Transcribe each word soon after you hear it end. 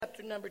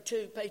chapter number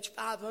 2, page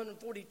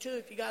 542,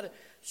 if you got a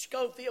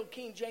Schofield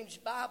King James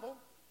Bible.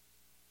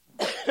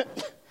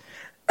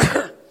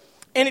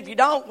 And if you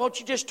don't, won't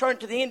you just turn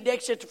to the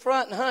index at the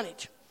front and hunt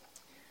it?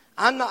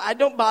 It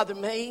don't bother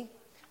me.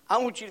 I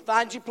want you to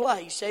find your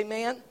place.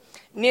 Amen.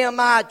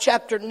 Nehemiah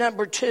chapter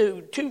number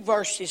 2, 2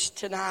 verses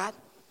tonight.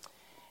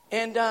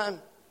 And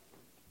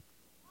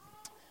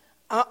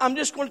I'm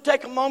just going to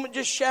take a moment,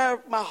 just share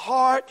my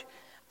heart.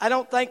 I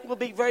don't think we'll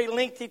be very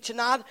lengthy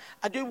tonight.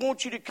 I do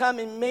want you to come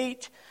and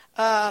meet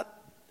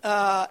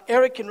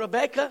Eric and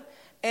Rebecca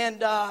and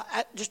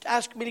just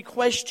ask me any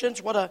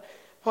questions. What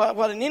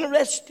an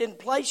interesting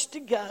place to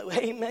go.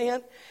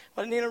 Amen.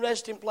 What an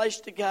interesting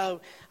place to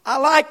go. I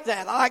like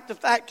that. I like the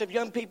fact of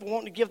young people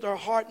wanting to give their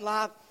heart and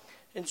life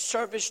in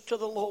service to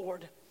the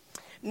Lord.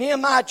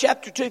 Nehemiah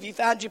chapter 2, if you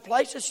find your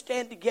place, let's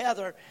stand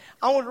together.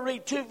 I want to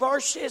read 2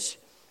 verses,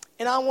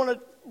 and I want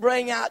to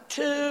bring out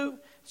 2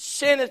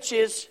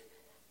 sentences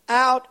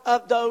out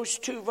of those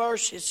 2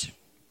 verses.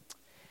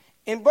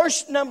 In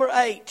verse number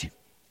 8,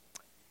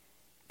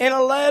 in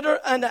a letter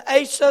unto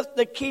Asaph,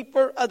 the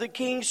keeper of the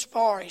king's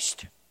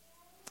forest,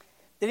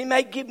 that he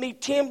may give me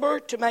timber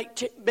to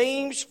make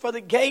beams for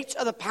the gates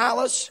of the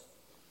palace,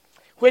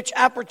 which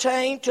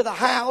appertain to the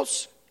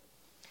house,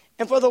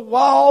 and for the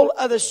wall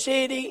of the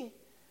city,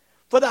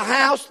 for the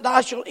house that I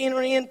shall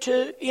enter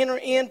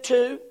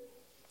into.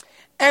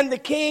 And the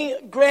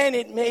king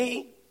granted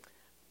me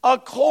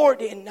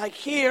according. Now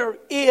here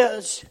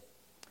is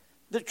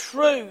the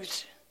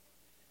truth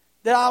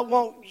that I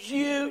want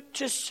you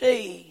to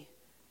see.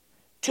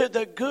 To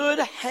the good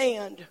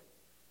hand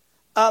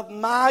of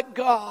my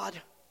God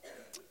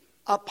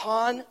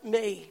upon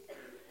me.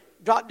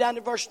 Drop down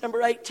to verse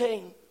number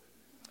 18.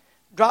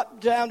 Drop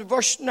down to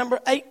verse number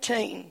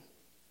 18.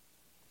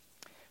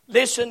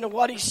 Listen to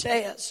what he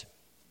says.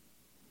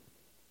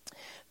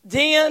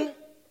 Then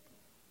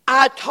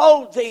I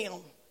told them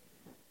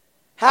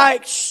how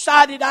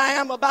excited I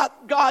am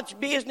about God's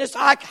business.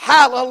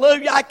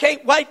 Hallelujah. I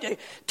can't wait to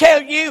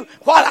tell you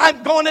what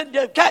I'm going to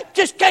do.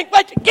 Just can't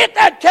wait to get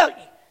there and tell you.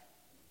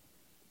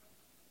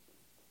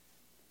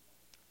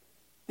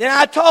 Then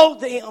I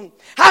told them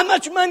how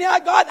much money I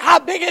got, how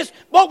big it is.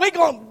 Well, we're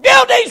going to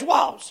build these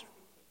walls.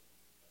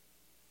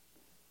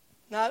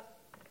 No.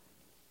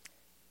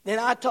 Then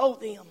I told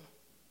them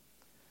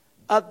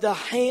of the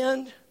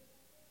hand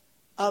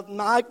of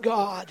my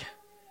God,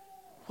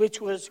 which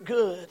was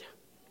good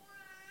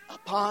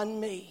upon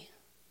me.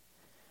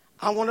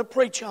 I want to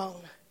preach on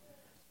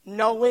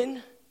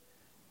knowing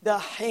the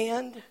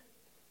hand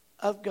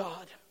of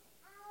God.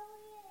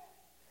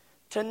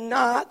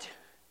 Tonight,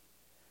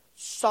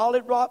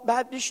 Solid Rock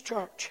Baptist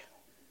Church,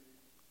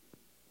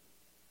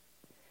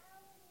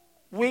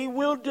 we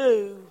will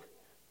do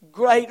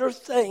greater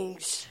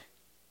things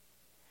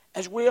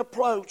as we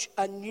approach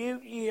a new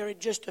year in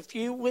just a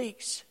few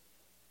weeks.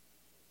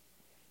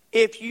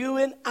 If you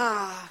and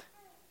I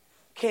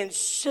can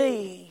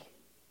see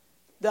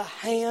the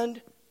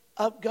hand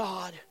of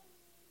God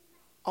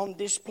on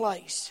this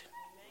place.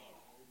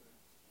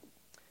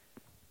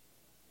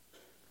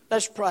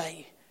 Let's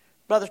pray.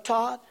 Brother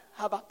Todd,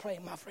 how about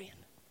praying, my friend?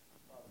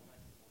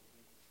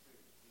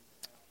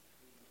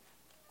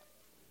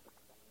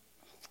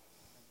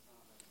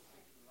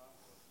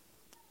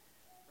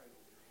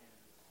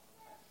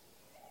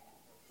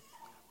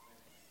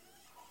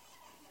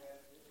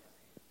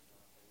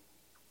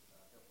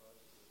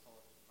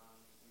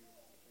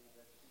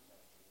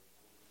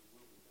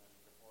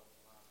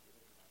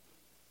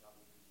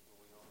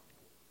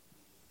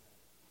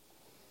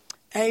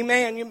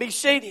 Amen. You can be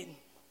seated.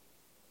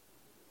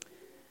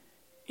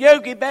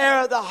 Yogi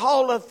Berra, the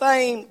Hall of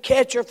Fame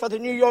catcher for the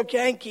New York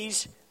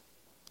Yankees,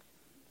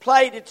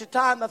 played at the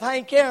time of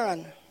Hank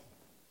Aaron,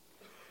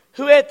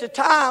 who at the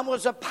time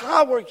was a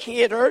power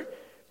hitter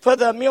for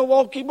the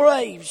Milwaukee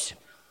Braves.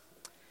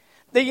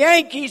 The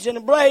Yankees and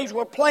the Braves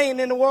were playing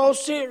in the World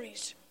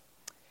Series.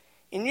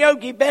 And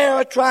Yogi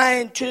Berra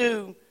trying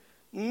to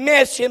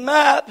mess him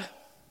up.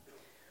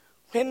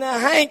 When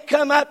Hank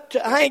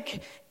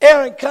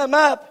Aaron come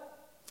up,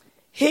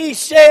 he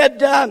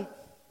said,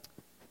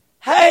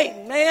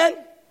 hey, man,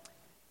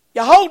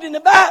 you're holding the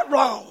bat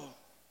wrong.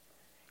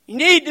 You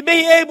need to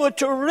be able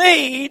to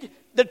read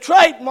the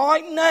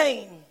trademark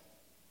name.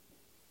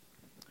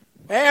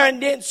 Aaron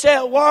didn't say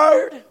a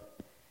word.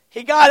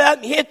 He got up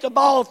and hit the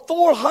ball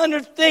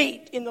 400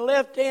 feet in the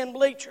left-hand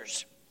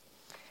bleachers.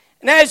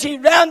 And as he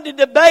rounded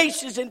the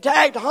bases and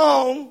tagged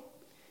home,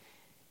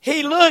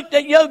 he looked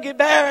at Yogi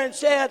Berra and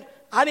said,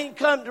 I didn't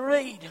come to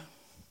read.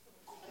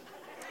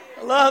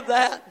 I love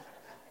that.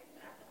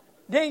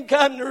 Didn't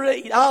come to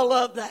read. I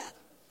love that.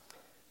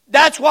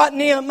 That's what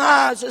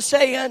Nehemiah is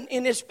saying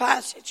in this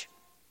passage.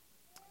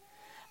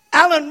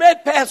 Alan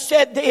Redpath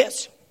said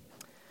this.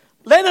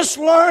 Let us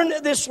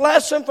learn this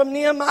lesson from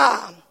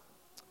Nehemiah.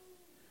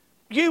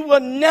 You will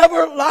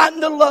never lighten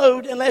the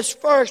load unless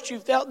first you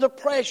felt the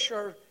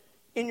pressure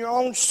in your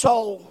own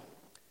soul.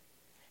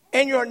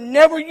 And you're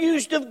never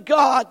used of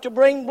God to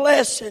bring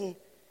blessing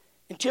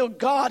until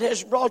God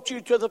has brought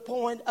you to the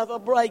point of a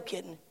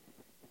breaking.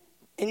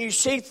 and you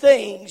see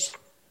things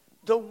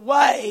the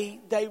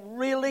way they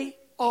really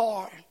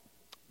are.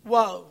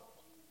 Whoa.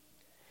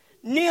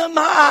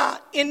 Nehemiah,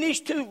 in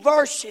these 2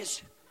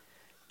 verses,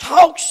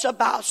 talks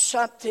about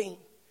something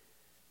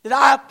that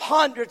I have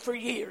pondered for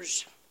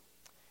years.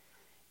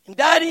 And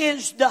that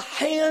is the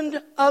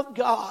hand of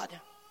God.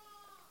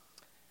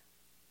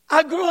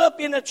 I grew up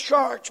in a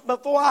church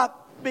before I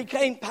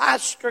became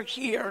pastor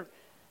here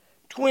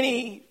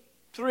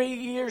 23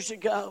 years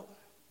ago.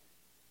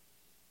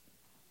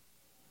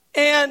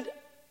 And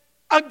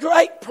a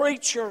great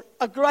preacher,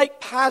 a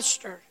great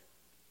pastor.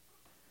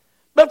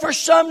 But for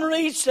some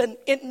reason,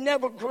 it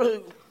never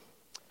grew.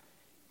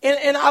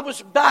 And I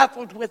was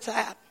baffled with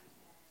that.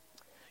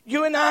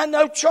 You and I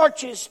know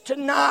churches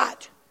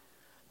tonight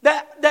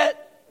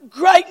that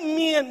great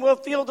men will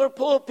fill their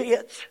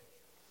pulpits.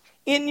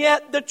 And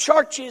yet the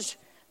churches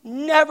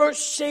never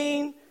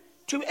seem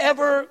to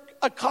ever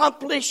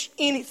accomplish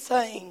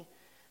anything.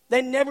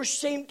 They never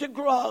seem to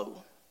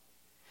grow.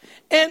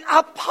 And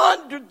I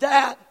pondered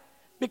that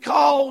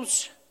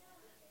because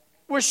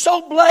we're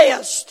so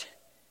blessed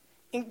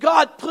in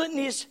God putting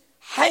His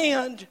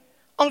hand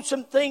on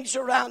some things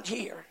around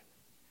here.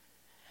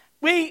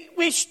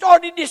 We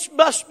started this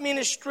bus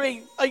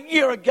ministry a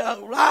year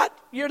ago, right?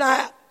 Year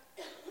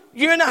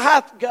and a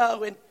half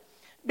ago. And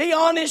be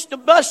honest, the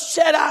bus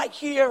sat out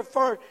here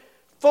for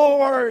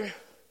a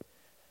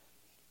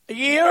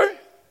year,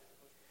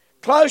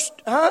 close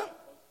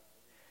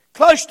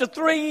to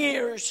 3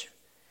 years.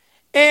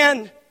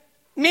 And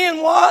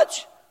men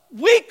watch,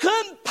 we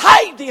couldn't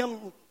pay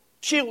them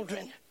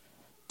children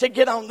to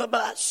get on the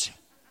bus.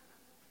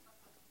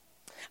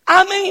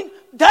 I mean,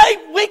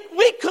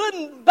 we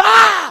couldn't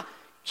buy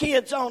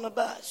kids on a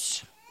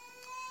bus.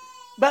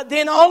 But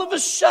then all of a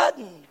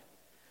sudden,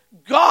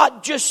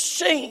 God just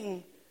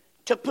seemed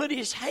to put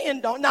His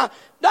hand on. Now,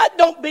 that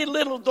don't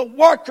belittle the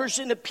workers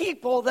and the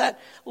people that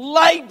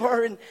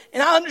labor. And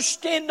I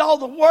understand all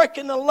the work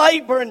and the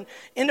labor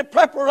and the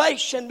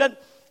preparation.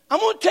 But I'm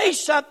going to tell you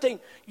something.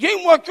 You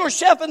can work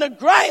yourself in the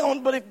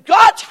ground, but if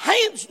God's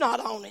hand's not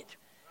on it,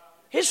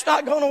 it's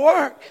not going to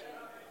work.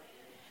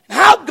 And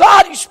how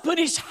God has put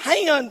His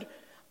hand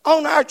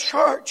on our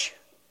church.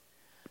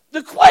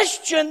 The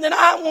question that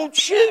I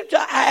want you to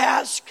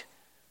ask,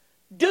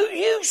 do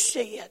you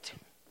see it?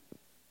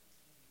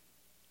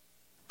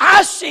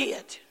 I see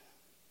it.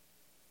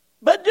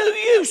 But do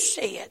you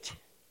see it?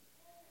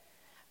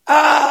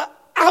 I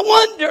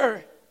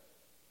wonder,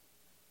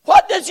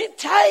 what does it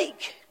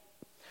take?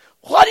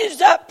 What is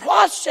that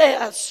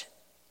process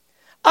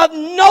of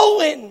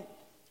knowing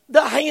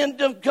the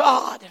hand of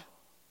God?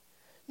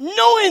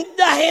 Knowing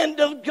the hand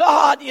of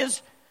God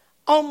is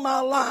on my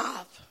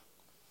life.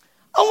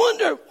 I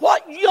wonder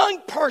what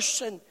young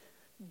person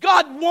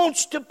God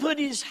wants to put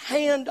His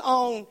hand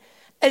on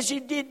as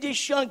He did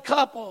this young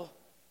couple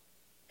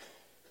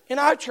in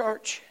our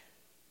church.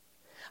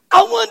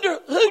 I wonder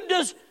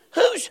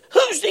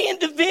who's the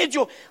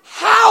individual.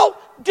 How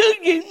do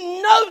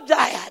you know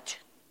that?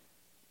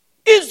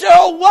 Is there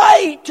a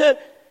way to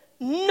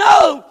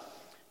know?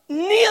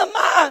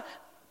 Nehemiah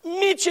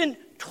mentioned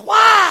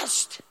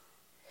twice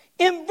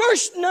in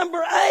verse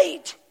number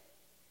 8.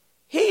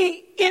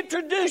 He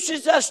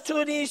introduces us to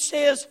it and he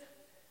says,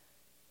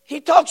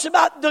 he talks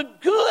about the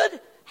good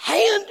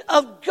hand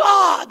of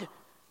God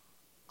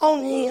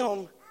on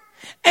him.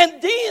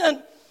 And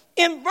then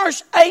in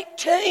verse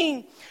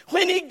 18,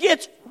 when he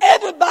gets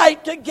everybody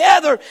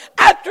together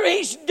after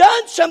he's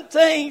done some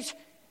things,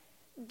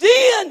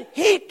 then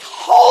he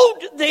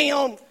told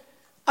them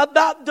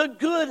about the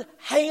good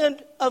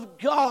hand of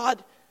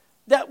God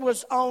that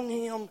was on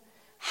him.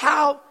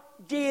 How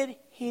did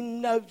he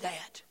know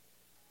that?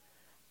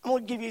 I'm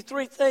going to give you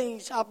 3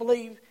 things, I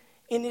believe,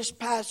 in this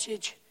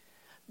passage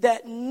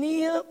that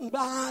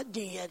Nehemiah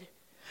did,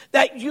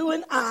 that you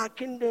and I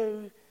can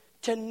do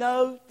to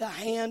know the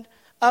hand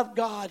of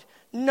God.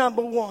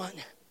 Number 1,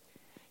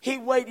 he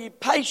waited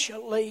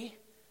patiently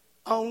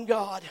on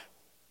God.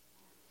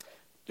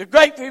 The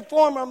great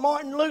reformer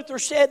Martin Luther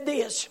said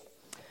this: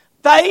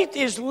 faith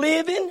is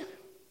living,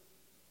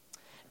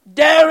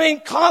 daring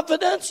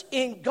confidence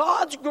in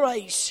God's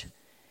grace.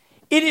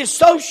 It is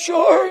so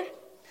sure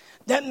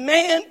that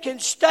man can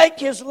stake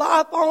his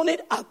life on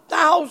it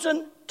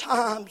 1,000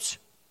 times.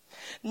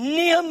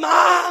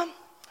 Nehemiah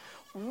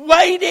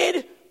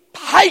waited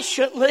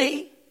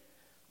patiently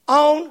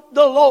on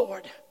the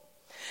Lord.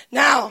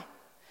 Now,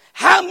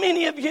 how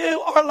many of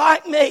you are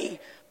like me?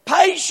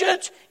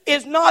 Patience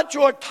is not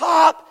your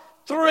top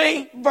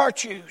 3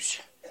 virtues.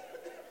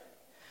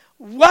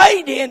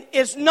 Waiting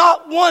is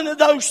not one of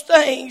those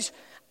things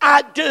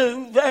I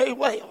do very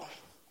well.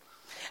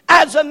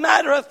 As a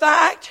matter of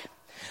fact,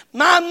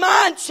 my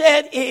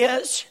mindset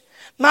is,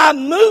 my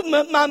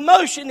movement, my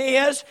motion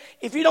is,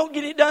 if you don't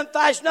get it done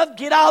fast enough,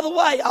 get out of the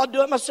way. I'll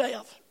do it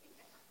myself.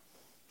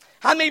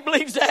 How many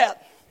believes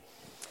that?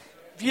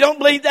 If you don't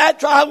believe that,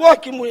 try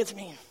working with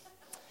me.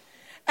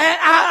 And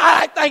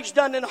I like things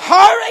done in a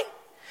hurry.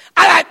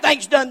 I like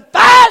things done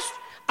fast.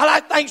 I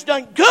like things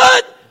done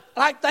good. I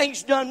like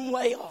things done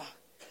well.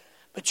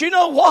 But you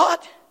know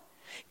what?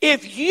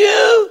 If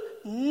you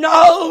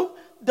know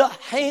the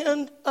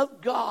hand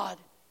of God,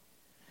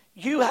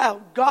 you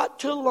have got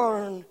to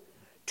learn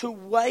to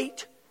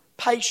wait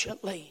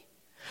patiently.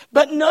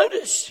 But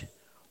notice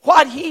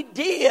what he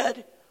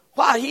did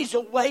while he's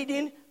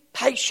awaiting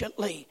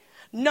patiently.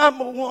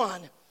 Number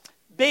one,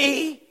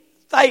 be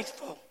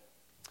faithful.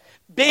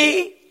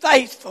 Be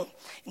faithful.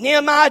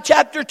 Nehemiah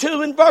chapter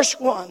 2 and verse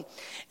 1.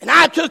 And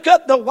I took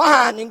up the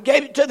wine and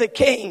gave it to the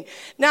king.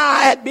 Now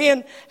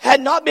I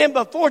had not been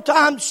before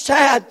time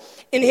sad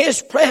in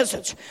his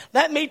presence.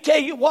 Let me tell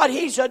you what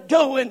he's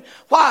doing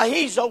while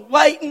he's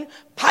awaiting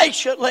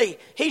patiently.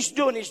 He's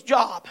doing his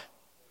job.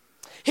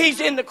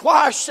 He's in the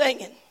choir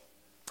singing.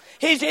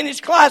 He's in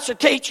his class of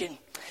teaching.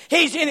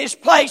 He's in his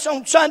place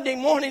on Sunday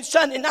morning,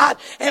 Sunday night,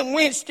 and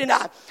Wednesday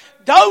night.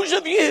 Those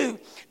of you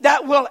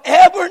that will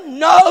ever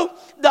know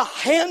the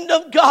hand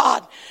of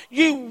God,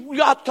 you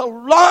got to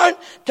learn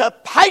to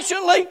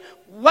patiently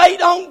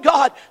wait on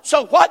God.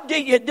 So what do?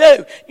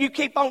 You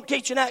keep on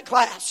teaching that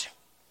class.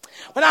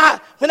 When I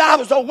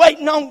was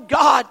waiting on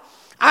God,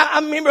 I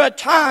remember a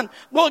time,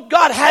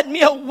 God had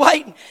me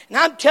waiting. And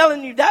I'm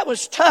telling you, that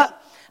was tough.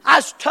 I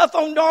was tough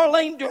on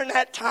Darlene during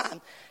that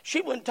time.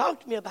 She wouldn't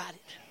talk to me about it.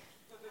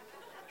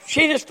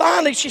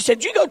 She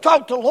said, you go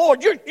talk to the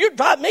Lord. You're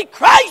driving me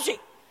crazy.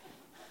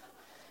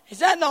 Is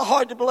that not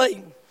hard to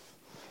believe?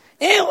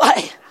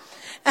 Anyway,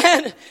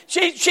 and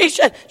she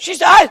said,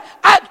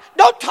 I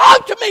don't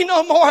talk to me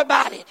no more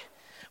about it.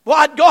 Well,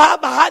 I'd go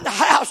out behind the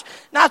house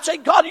and I'd say,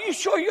 God, are you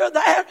sure you're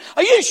there?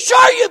 Are you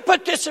sure you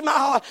put this in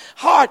my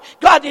heart?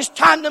 God, it's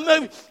time to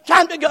move,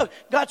 time to go.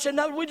 God said,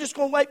 no, we're just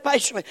going to wait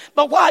patiently.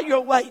 But while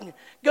you're waiting,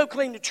 go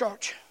clean the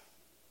church.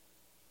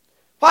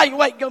 While you're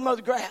waiting, go mow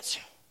the grass.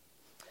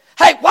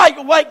 Hey, while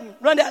you're waiting,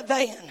 run that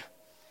van.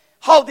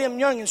 Haul them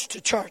youngins to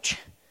church.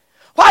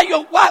 While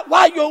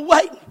you're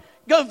waiting,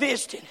 go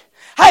visiting.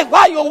 Hey,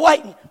 while you're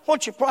waiting,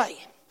 won't you pray?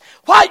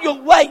 While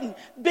you're waiting,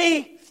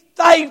 be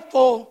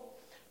faithful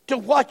to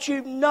what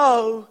you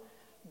know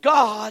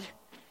God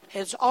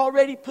has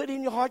already put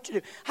in your heart to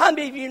do. How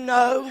many of you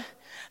know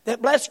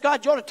that, bless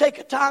God, you ought to take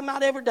a time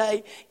out every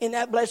day in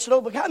that blessed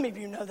Lord book? How many of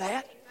you know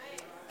that?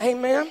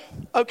 Amen.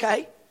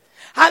 Okay.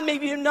 How many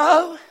of you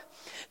know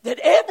that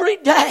every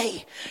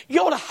day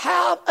you ought to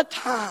have a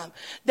time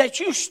that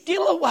you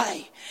steal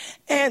away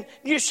and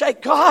you say,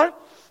 God,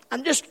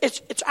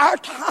 it's our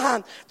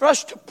time for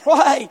us to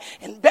pray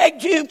and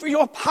beg you for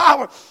your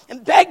power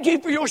and beg you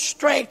for your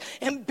strength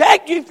and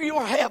beg you for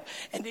your help.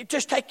 And it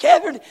just take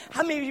everything.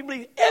 How many of you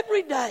believe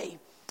every day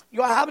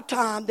you ought to have a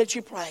time that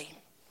you pray?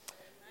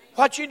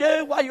 What you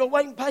do while you're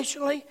waiting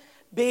patiently,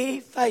 be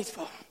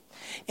faithful.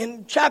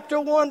 In chapter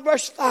 1,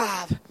 verse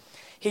 5,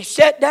 he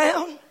sat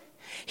down,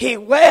 he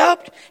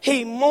wept,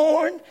 he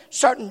mourned.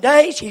 Certain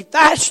days he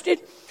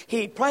fasted.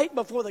 He prayed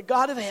before the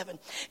God of heaven.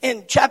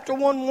 In chapter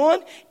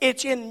 1:1,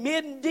 it's in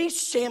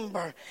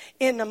mid-December,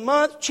 in the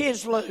month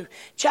Chislev.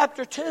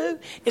 Chapter 2,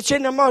 it's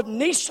in the month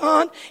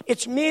Nisan.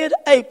 It's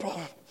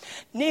mid-April.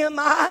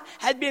 Nehemiah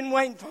had been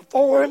waiting for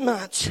 4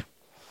 months.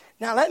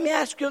 Now let me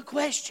ask you a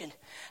question.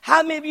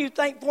 How many of you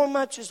think 4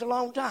 months is a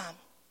long time?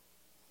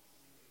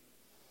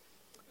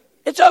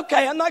 It's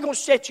okay. I'm not going to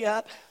set you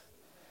up.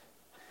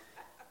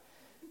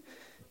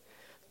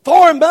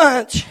 4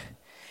 months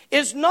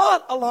is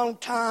not a long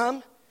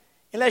time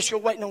unless you're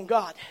waiting on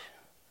God.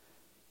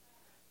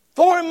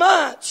 4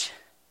 months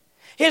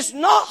is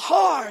not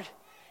hard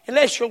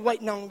unless you're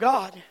waiting on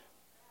God.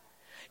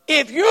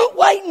 If you're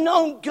waiting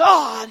on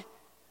God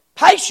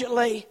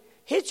patiently,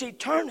 it's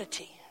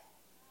eternity.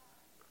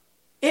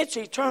 It's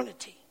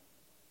eternity.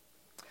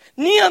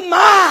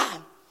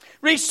 Nehemiah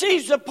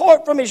receives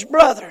support from his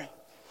brother.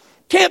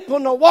 Temple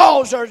and the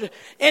walls are,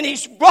 and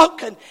he's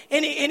broken,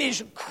 and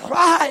he's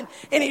crying,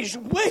 and he's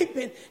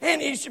weeping,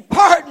 and he's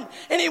burdened,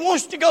 and he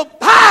wants to go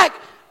back.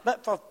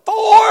 But for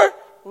 4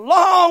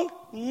 long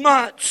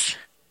months,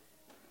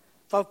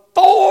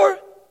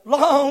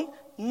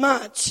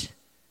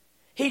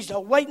 he's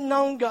waiting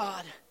on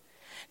God.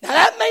 Now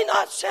that may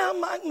not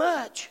sound like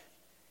much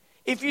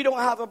if you don't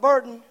have a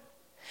burden.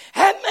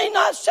 That may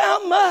not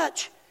sound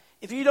much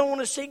if you don't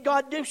want to see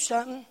God do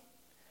something.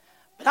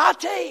 But I'll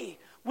tell you,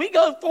 we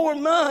go 4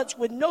 months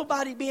with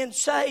nobody being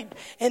saved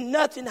and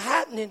nothing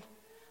happening.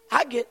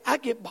 I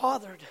get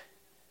bothered.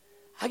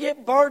 I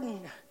get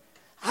burdened.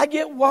 I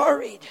get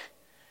worried.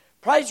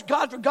 Praise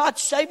God for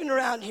God's saving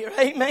around here.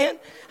 Amen.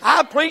 I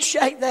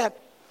appreciate that.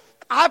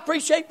 I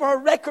appreciate for a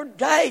record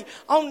day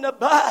on the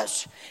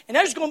bus. And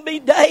there's going to be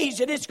days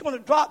that it's going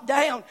to drop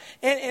down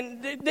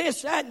and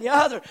this, that, and the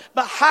other.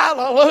 But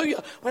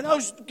hallelujah, when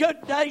those good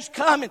days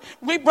come and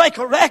we break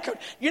a record,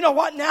 you know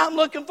what now I'm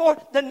looking for?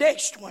 The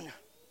next one.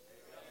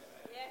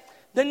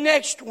 The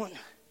next one.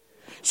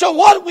 So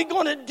what are we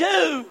going to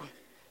do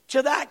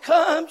till that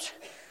comes?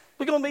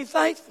 We're going to be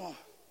faithful.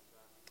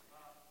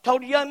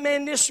 Told a young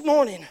man this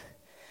morning,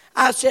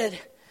 I said,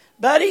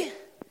 buddy,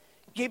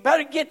 you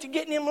better get to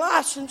getting them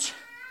license.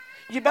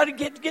 You better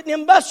get to getting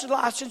them bus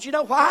license. You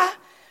know why?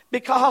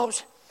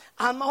 Because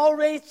I'm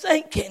already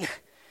thinking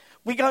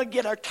we're going to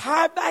get our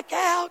tire back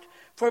out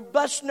for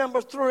bus number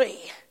 3.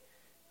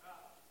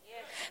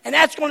 And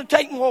that's going to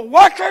take more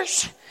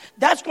workers.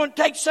 That's going to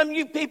take some of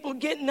you people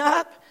getting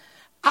up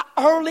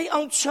early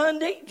on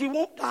Sunday. You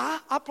won't die,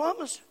 I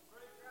promise.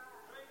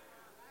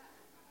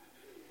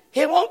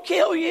 It won't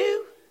kill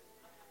you.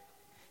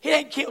 It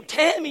ain't killed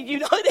Tammy. You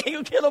know it ain't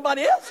going to kill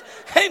nobody else.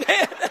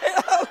 Amen.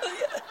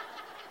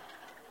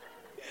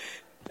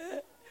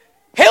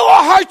 It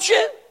will hurt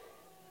you.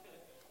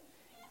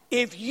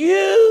 If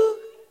you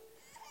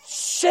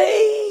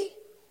see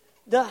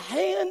the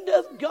hand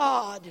of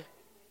God,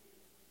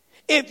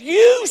 if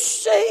you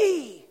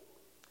see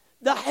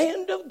the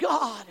hand of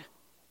God,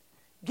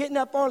 getting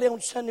up early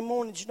on Sunday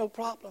morning is no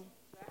problem.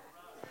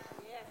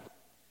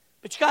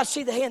 But you got to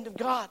see the hand of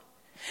God.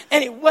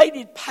 And he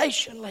waited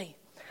patiently.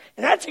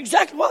 And that's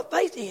exactly what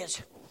faith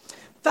is.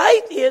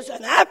 Faith is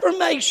an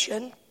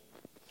affirmation.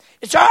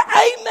 It's our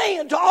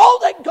amen to all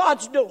that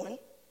God's doing.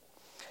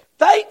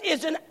 Faith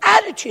is an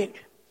attitude.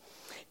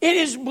 It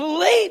is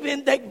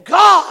believing that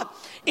God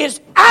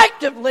is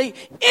actively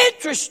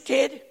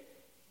interested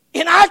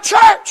in our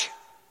church.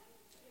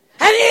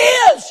 And He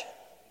is.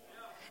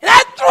 And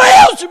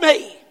that thrills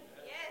me.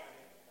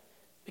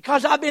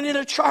 Because I've been in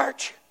a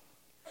church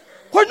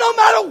where no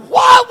matter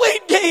what we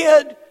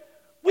did,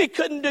 we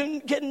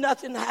couldn't get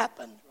nothing to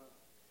happen.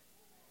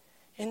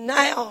 And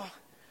now,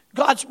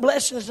 God's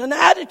blessing is an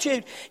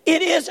attitude.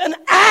 It is an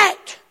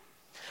act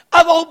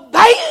of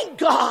obeying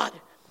God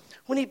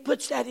when He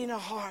puts that in our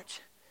hearts.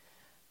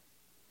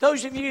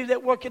 Those of you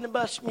that work in the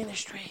bus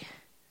ministry,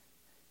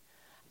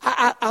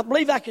 I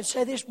believe I can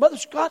say this. Brother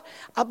Scott,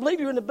 I believe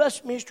you're in the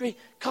bus ministry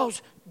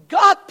because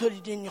God put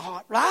it in your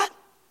heart, right?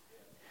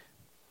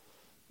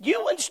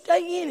 You wouldn't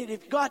stay in it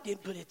if God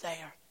didn't put it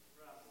there.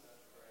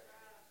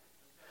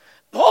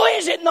 Boy,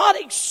 is it not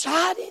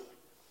exciting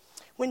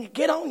when you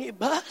get on your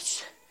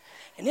bus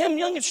and them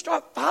youngins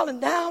start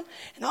filing down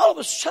and all of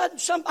a sudden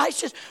somebody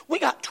says, we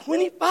got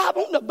 25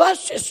 on the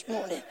bus this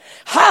morning.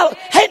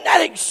 Ain't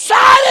that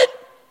exciting?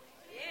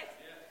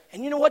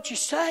 And you know what you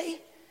say?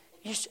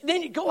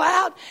 Then you go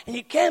out and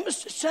you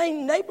canvass the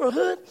same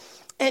neighborhood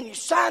and you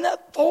sign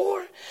up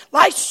for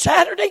like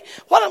Saturday.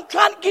 What I'm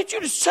trying to get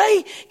you to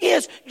say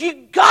is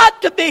you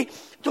got to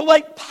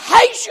wait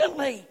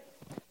patiently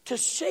to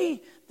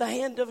see the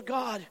hand of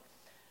God.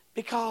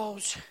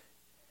 Because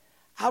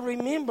I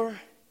remember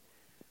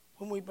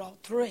when we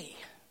brought 3.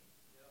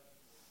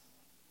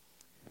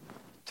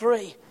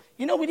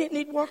 You know we didn't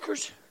need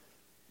workers.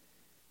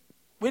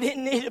 We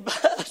didn't need a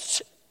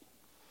bus.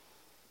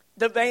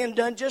 The van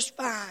done just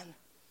fine.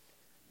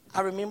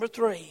 I remember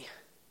 3.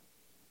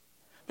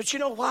 But you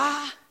know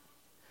why?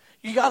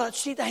 You got to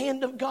see the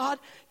hand of God.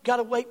 You got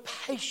to wait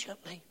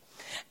patiently.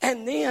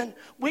 And then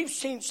we've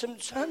seen some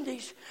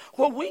Sundays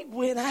where we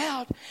went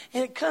out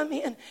and come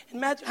in.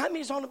 And Matthew, how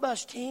many's on the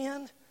bus?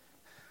 10.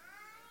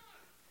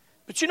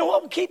 But you know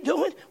what we keep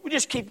doing? We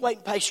just keep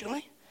waiting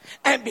patiently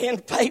and being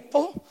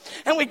faithful.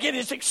 And we get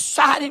as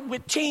excited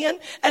with 10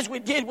 as we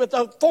did with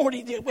the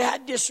 40 that we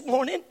had this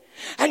morning.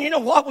 And you know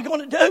what we're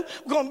going to do?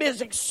 We're going to be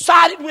as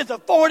excited with the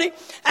 40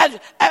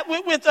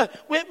 with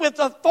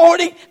the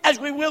 40 as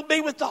we will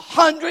be with the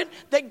 100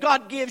 that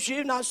God gives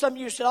you. Now some of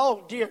you said,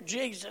 "Oh dear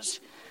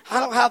Jesus, I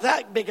don't have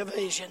that big a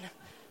vision."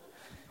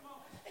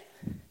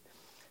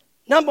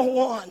 Number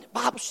 1, the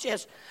Bible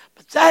says,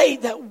 "But they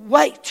that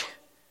wait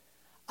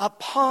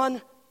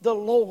upon the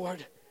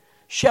Lord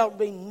shall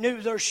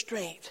renew their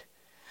strength.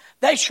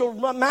 They shall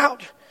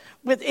mount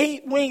with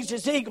wings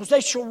as eagles.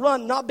 They shall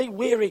run, not be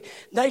weary.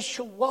 They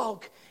shall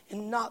walk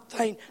and not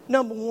faint."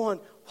 Number 1,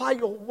 while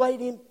you're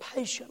waiting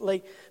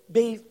patiently,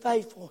 be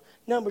faithful.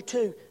 Number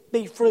 2,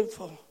 be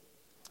fruitful.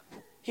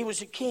 He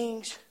was a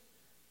king's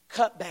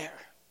cupbearer.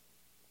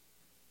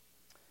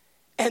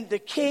 And the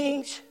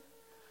king's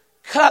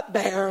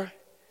cupbearer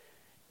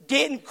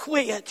didn't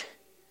quit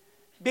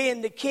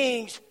being the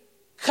king's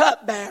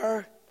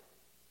cupbearer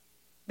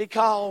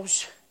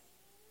because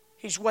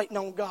he's waiting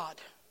on God.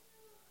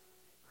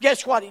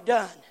 Guess what he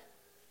done?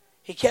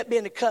 He kept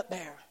being the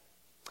cupbearer.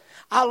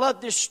 I love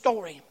this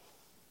story.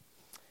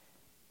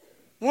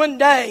 One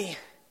day,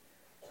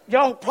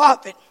 young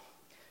prophet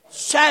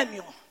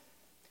Samuel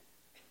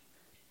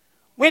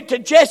went to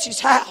Jesse's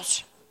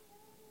house.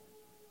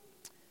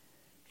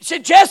 He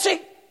said,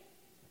 "Jesse,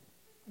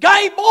 got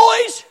any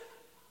boys?"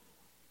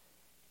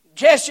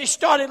 Jesse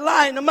started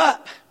lining them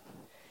up.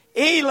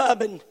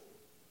 Eliab, and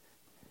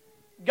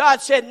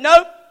God said,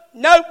 "Nope,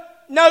 nope,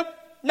 nope,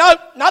 nope,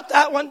 not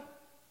that one."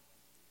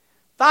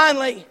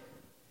 Finally,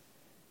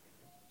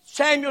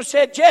 Samuel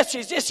said, "Jesse,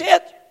 is this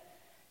it?"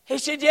 He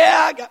said,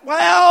 "Yeah,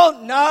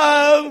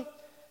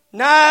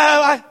 no,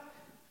 I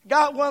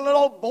got one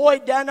little old boy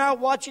down there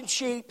watching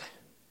sheep."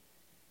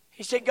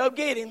 He said, "Go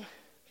get him.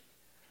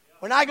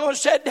 We're not going to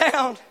sit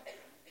down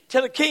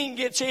till the king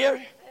gets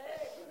here."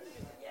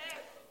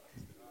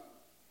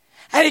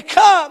 And he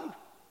come.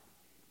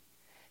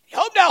 He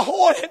opened that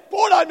horn and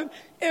poured on him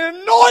and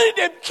anointed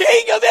him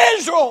king of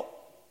Israel.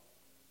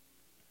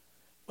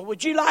 But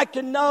would you like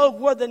to know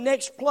where the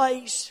next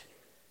place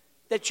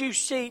that you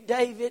see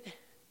David?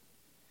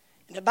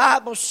 And the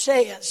Bible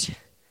says,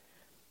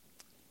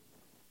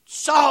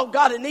 Saul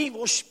got an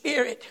evil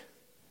spirit.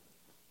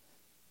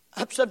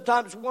 I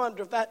sometimes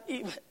wonder if that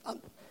even...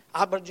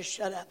 I better just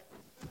shut up.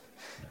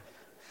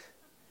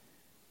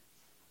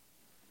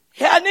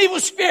 He had an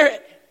evil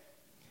spirit.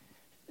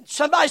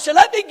 Somebody said,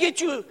 let me get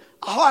you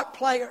a harp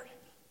player.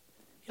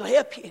 He'll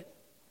help you.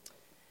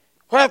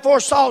 Wherefore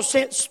Saul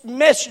sent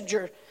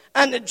messenger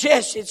unto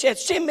Jesse and said,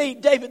 send me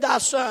David thy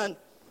son.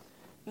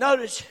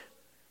 Notice,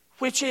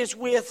 which is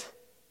with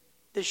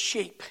the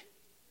sheep.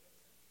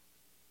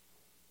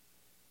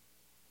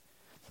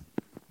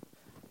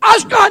 I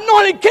was God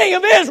anointed king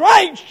of Israel.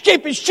 I ain't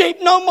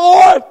sheep no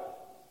more.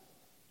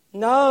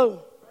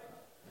 No.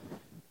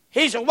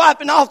 He's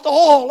wiping off the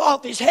oil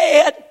off his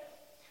head.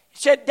 He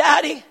said,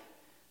 Daddy,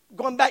 I'm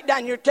going back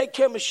down here to take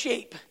care of my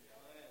sheep.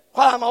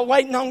 While I'm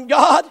waiting on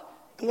God,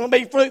 I'm going to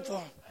be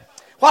fruitful.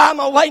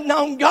 While I'm waiting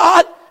on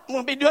God, I'm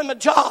going to be doing my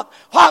job.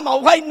 While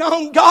I'm waiting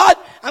on God,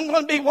 I'm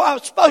going to be where I'm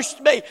supposed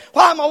to be.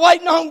 While I'm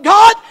waiting on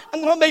God,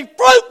 I'm going to be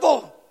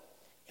fruitful.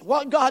 And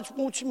what God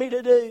wants me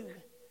to do.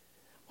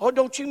 Oh,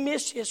 don't you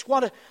miss this.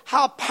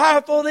 How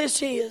powerful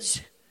this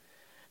is.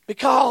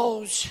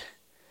 Because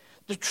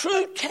the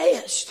true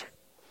test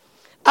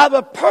of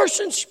a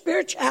person's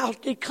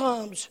spirituality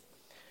comes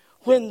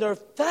when they're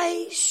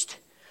faced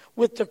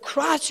with the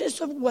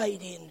crisis of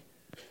waiting.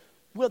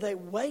 Will they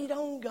wait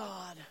on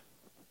God?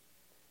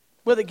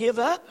 Will they give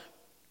up?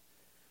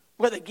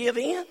 Will they give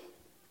in?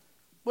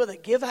 Will they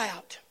give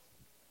out?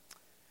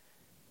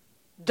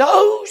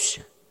 Those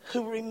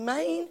who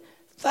remain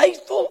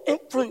faithful and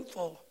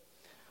fruitful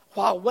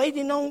while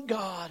waiting on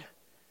God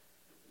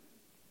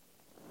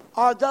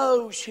are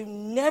those who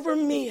never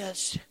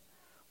miss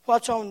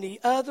what's on the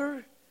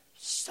other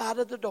side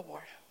of the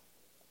door.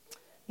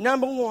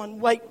 Number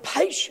one, wait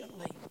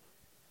patiently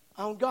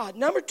on God.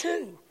 Number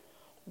two,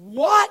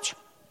 watch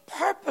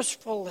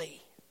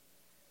purposefully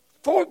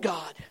for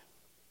God.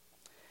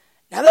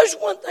 Now, there's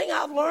one thing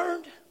I've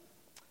learned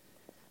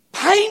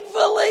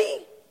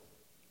painfully,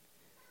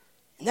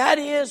 and that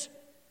is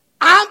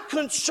I'm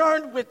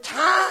concerned with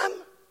time,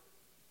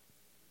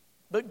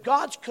 but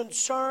God's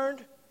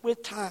concerned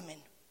with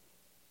timing.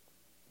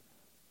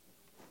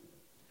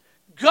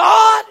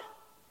 God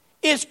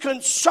is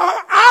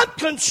concerned, I'm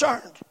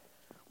concerned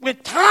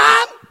with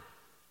time,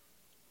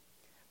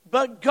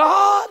 but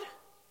God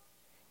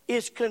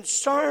is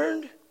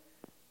concerned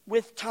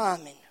with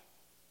timing.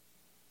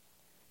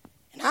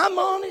 And I'm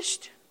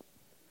honest,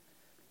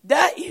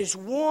 that is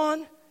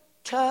one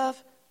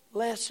tough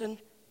lesson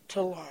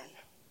to learn.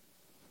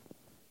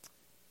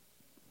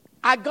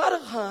 I got a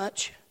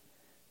hunch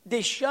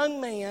this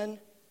young man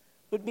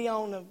would be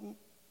in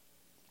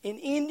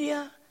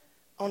India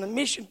on a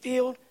mission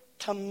field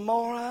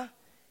tomorrow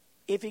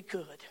if he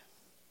could.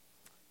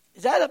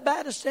 Is that a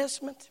bad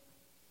assessment?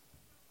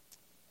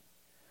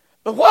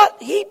 But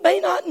what he may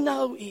not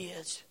know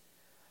is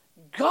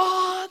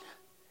God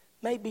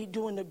may be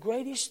doing the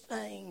greatest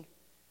thing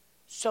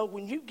so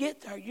when you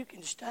get there you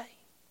can stay.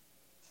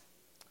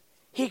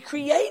 He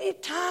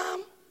created time,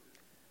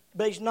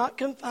 but he's not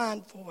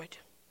confined for it.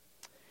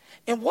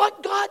 And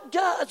what God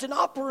does and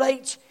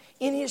operates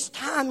in his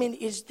timing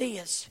is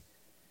this.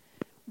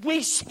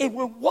 If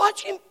we're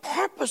watching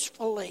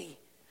purposefully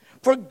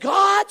for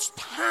God's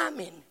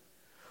timing,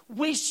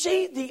 we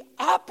see the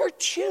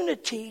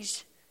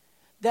opportunities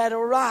that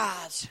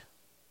arise.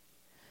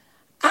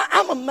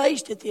 I'm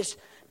amazed at this.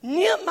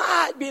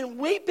 Nehemiah had been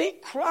weeping,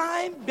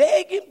 crying,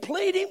 begging,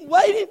 pleading,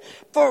 waiting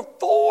for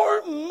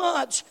 4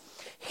 months.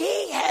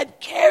 He had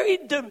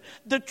carried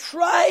the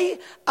tray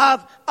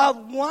of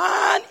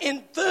wine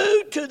and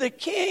food to the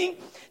king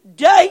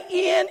day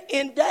in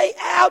and day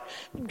out.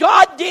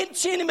 God didn't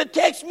send him a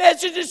text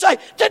message and say,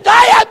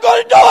 today I'm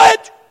going to do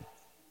it.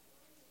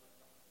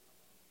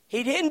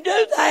 He didn't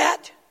do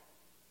that.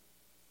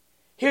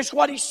 Here's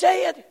what he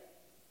said.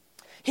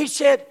 He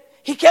said,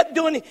 he kept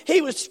doing it.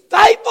 He was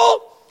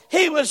faithful.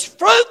 He was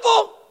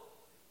fruitful.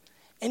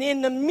 And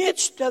in the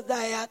midst of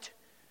that,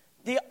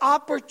 the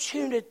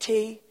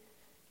opportunity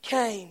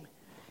came.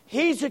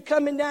 He's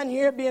coming down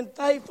here being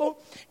faithful.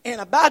 And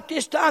about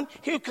this time,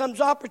 here comes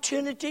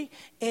opportunity.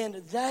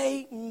 And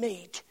they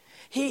meet.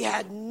 He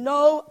had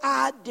no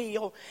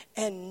idea,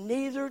 and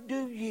neither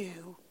do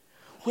you,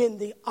 when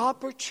the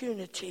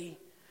opportunity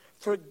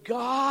for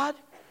God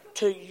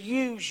to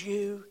use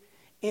you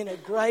in a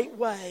great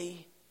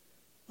way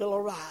will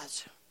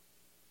arise.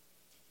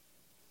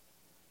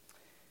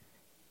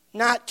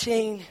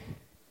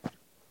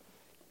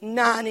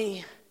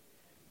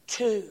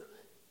 1992.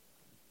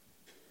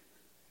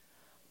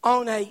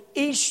 On a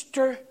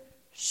Easter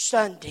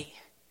Sunday,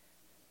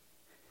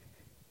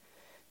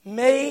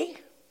 me,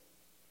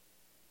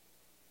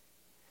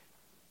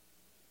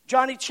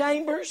 Johnny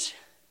Chambers,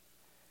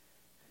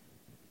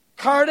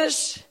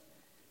 Curtis,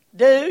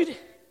 dude,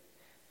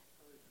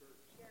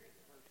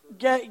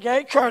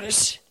 Gary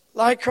Curtis,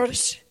 Larry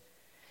Curtis,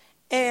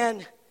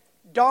 and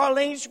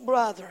Darlene's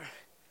brother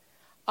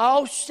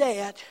all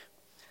sat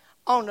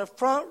on the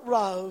front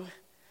row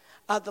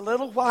of the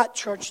little white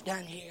church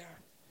down here.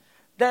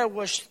 There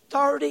was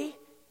 30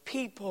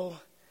 people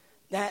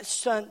that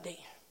Sunday.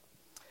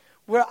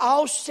 we're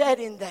all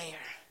sitting there.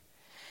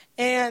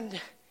 And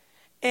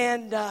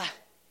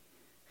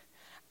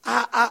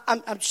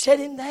I'm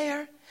sitting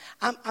there.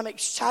 I'm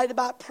excited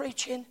about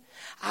preaching.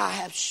 I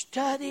have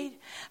studied.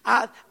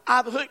 I've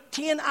hooked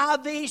 10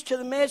 IVs to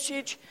the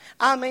message.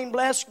 I mean,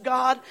 bless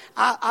God.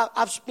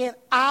 I've spent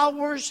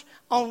hours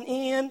on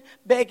end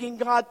begging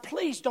God,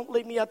 please don't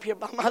leave me up here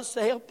by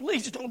myself.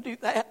 Please don't do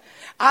that.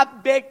 I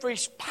begged for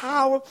His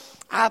power.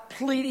 I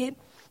pleaded.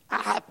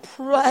 I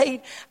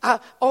prayed.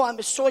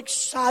 I'm so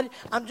excited.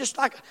 I'm just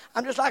like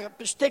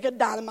a stick of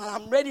dynamite.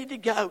 I'm ready to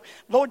go.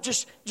 Lord,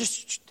 just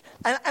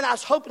and I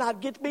was hoping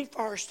I'd get to be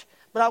first,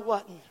 but I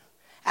wasn't.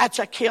 That's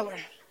a killer.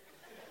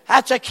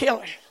 That's a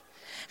killer.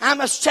 I'm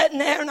a sitting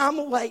there and I'm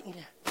a waiting.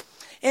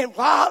 And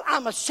while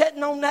I'm a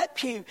sitting on that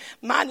pew,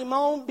 minding my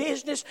own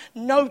business,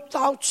 no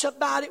thoughts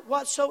about it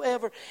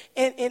whatsoever.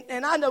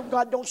 And I know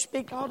God don't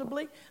speak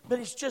audibly, but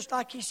it's just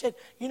like He said,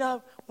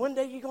 one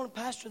day you're going to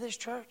pastor this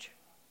church.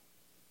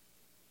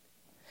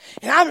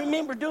 And I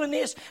remember doing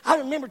this. I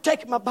remember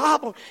taking my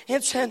Bible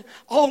and saying,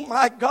 oh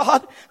my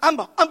God, I'm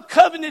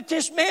covering at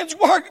this man's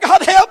work.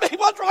 God help me.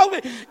 What's wrong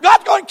with me?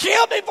 God's going to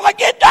kill me if I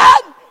get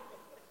done.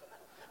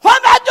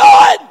 What am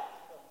I doing? I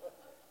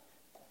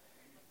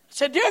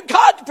said, dear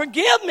God,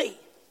 forgive me.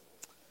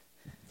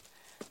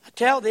 I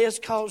tell this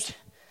because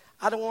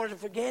I don't want her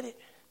to forget it.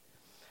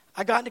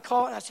 I got in the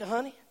car and I said,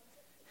 honey,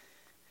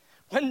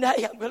 one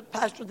day I'm going to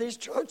pastor this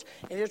church.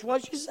 And here's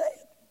what she said.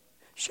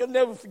 She'll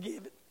never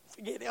forget it.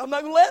 I'm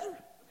not going to let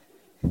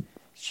her.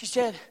 She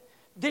said,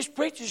 this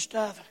preacher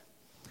stuff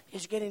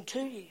is getting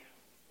to you.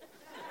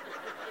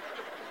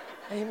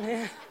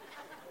 Amen.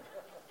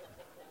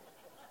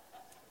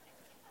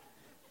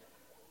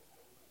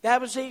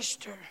 That was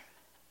Easter.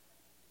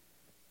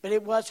 But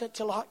it wasn't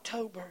till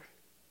October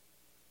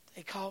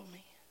they called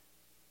me.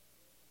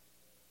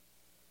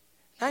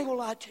 I ain't going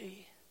to lie to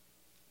you.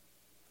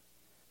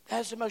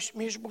 That's the most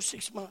miserable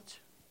 6 months.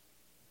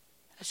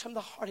 That's some of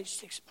the hardest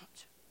 6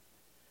 months.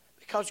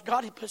 Because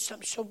God had put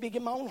something so big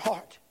in my own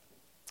heart.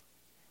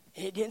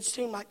 And it didn't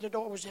seem like the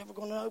door was ever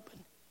going to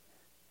open.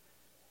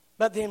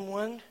 But then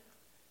one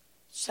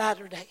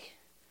Saturday,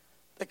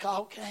 the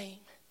call came.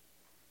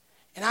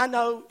 And I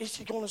know this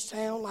is going to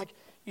sound like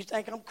you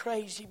think I'm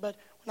crazy, but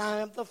when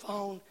I answered the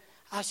phone,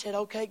 I said,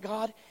 okay,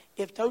 God,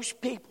 if those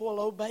people will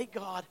obey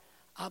God,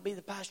 I'll be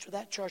the pastor of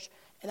that church.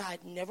 And I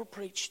had never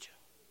preached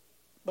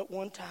but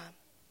one time.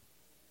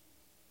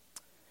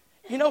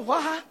 You know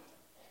why?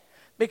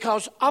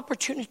 Because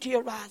opportunity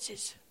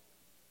arises.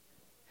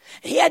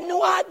 He had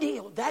no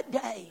idea that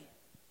day.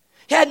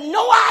 He had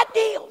no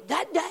idea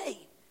that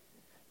day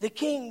the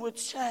king would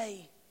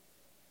say,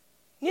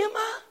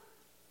 Nehemiah,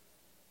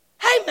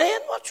 hey man,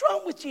 what's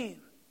wrong with you?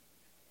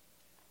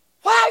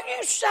 Why are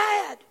you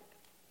sad?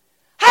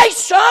 Hey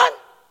son,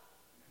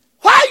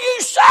 why are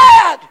you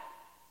sad?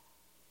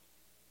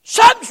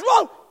 Something's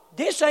wrong.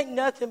 This ain't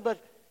nothing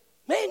but,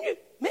 man,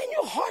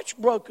 your heart's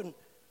broken.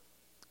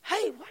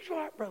 Hey, why's your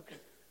heart broken?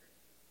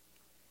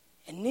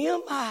 And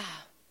Nehemiah,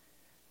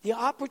 the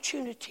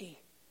opportunity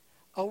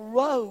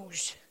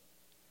arose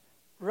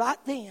right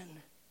then.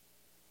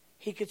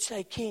 He could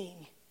say,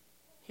 King,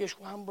 here's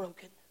why I'm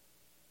broken.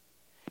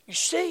 You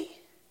see,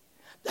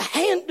 the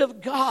hand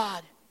of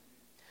God,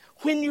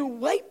 when you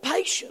wait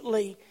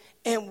patiently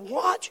and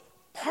watch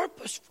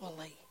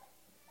purposefully,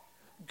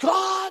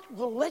 God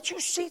will let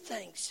you see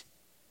things.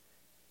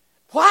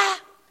 Why?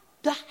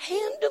 The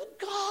hand of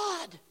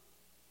God.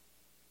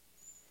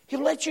 He'll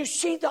let you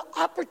see the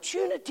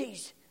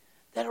opportunities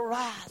that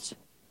arise.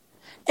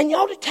 And you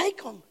ought to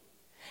take them.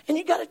 And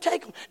you got to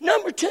take them.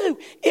 Number two,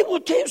 it will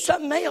tell you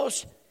something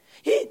else.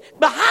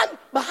 Behind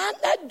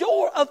that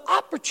door of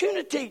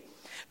opportunity,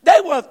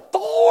 there were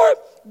 4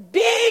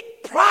 big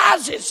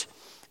prizes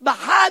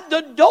behind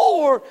the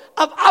door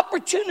of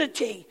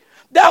opportunity.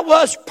 There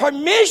was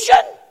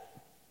permission.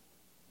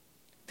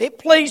 If it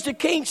pleased the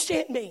king,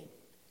 sent me.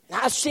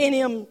 And I sent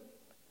him.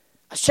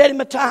 I set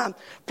him a time.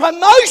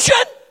 Promotion.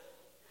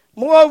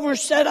 Moreover,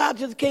 said I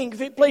to the king,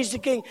 if it please the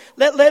king,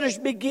 let letters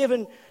be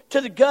given to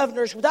the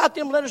governors. Without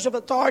them letters of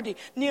authority,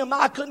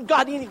 Nehemiah couldn't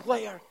got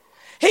anywhere.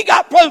 He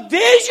got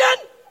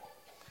provision.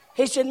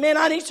 He said, man,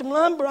 I need some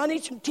lumber. I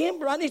need some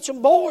timber. I need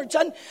some boards.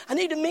 I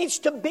need a means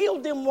to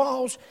build them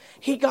walls.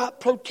 He got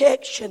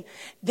protection.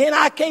 Then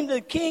I came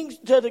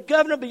to the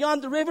governor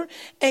beyond the river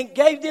and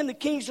gave them the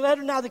king's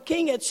letter. Now the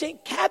king had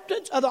sent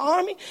captains of the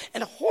army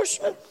and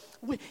horsemen.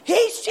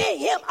 He sent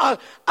him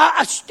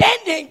a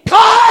standing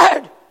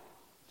guard.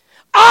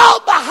 All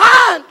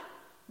behind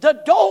the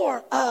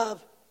door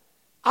of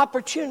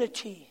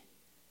opportunity.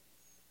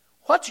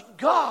 What's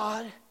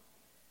God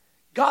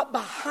got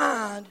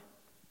behind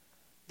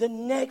the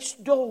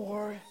next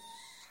door?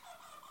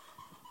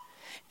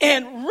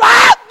 And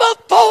right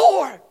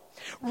before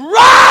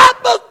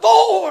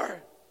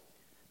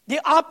the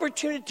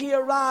opportunity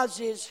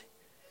arises,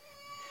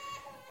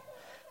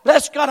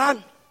 bless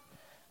God,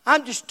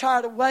 I'm just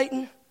tired of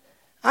waiting.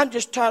 I'm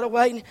just tired of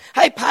waiting.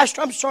 Hey,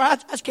 Pastor, I'm sorry. I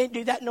just can't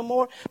do that no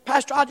more.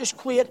 Pastor, I'll just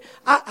quit.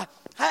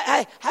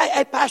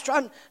 Hey, Pastor,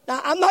 I'm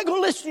not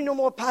going to listen to you no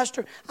more,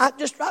 Pastor.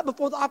 Just right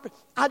before the opera,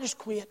 I just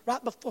quit.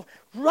 Right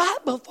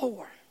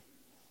before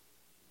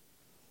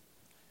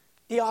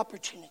the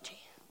opportunity.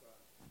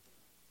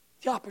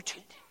 The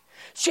opportunity.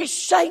 See,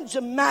 Satan's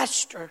a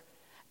master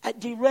at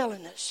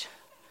derailing us.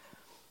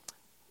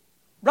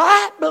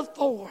 Right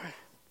before,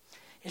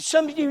 and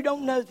some of you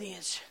don't know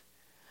this,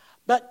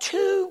 but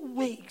 2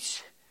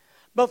 weeks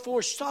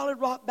before Solid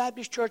Rock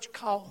Baptist Church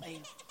called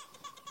me,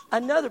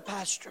 another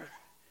pastor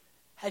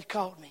had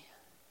called me.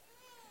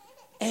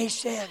 And he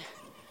said,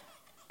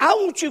 I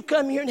want you to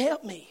come here and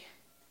help me.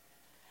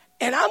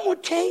 And I'm going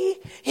to tell you,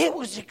 it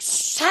was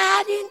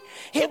exciting.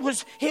 It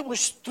was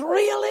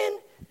thrilling.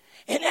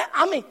 And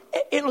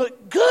it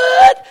looked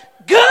good.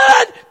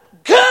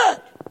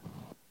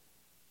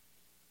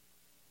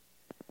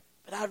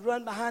 But I'd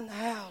run behind the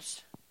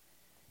house.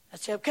 I'd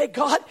say, okay,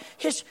 God,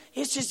 is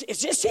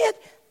this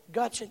it?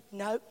 God said,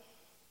 nope.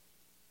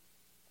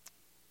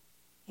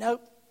 And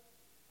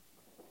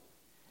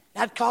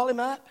I'd call him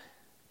up.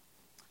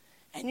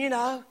 And,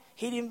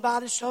 he'd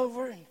invite us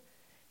over and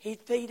he'd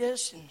feed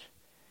us and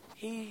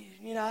he,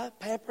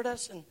 pampered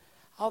us and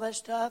all that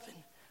stuff. And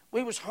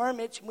we was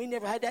hermits and we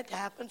never had that to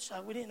happen,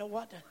 so we didn't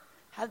know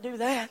how to do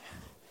that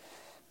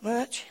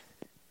much.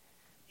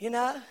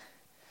 I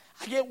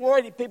get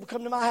worried if people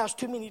come to my house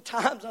too many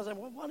times. I say,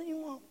 well, what do you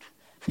want?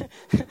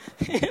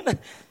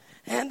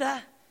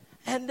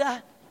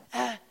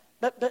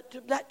 But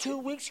that 2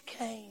 weeks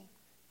came.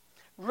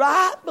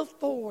 Right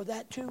before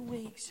that 2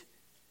 weeks,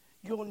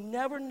 you'll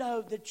never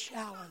know the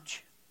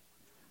challenge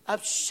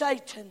of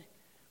Satan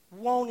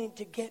wanting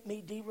to get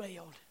me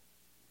derailed.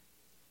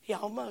 He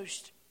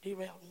almost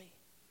derailed me.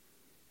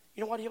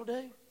 You know what he'll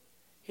do?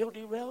 He'll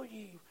derail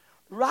you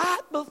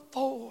right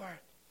before,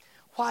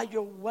 while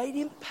you're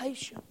waiting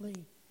patiently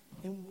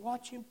and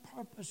watching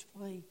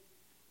purposefully,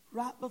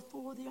 right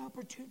before the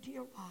opportunity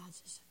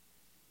arises,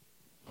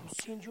 he'll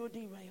send you a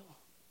derail.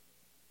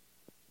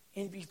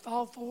 And if you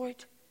fall for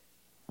it,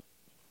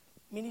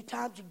 many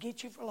times he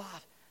gets you for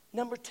life.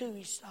 Number 2,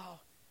 he saw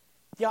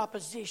the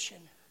opposition.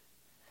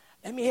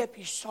 Let me help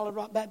you, Solid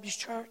Rock Baptist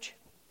Church.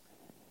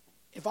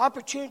 If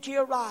opportunity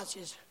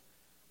arises,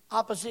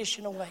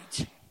 opposition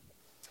awaits.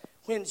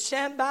 When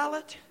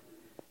Sanballat,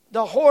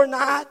 the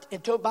Horonite,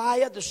 and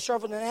Tobiah, the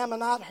servant of the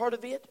Ammonite, heard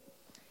of it,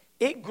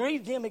 it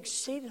grieved them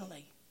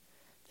exceedingly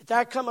that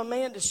there come a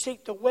man to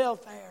seek the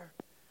welfare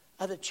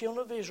of the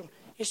children of Israel.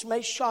 This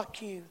may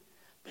shock you,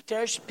 but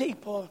there's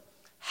people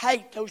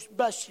hate those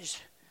buses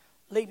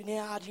leaving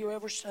out here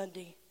every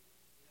Sunday.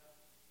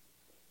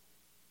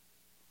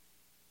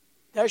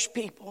 There's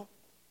people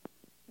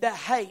that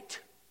hate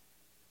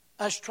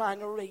us trying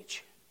to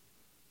reach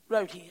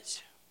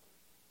Roadheads.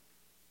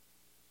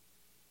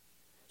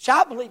 So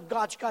I believe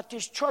God's got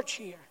this church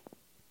here.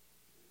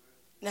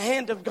 And the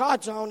hand of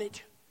God's on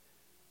it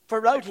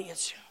for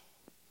Roadheads.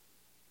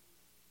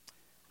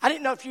 I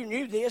didn't know if you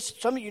knew this.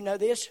 Some of you know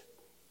this.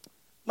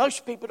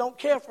 Most people don't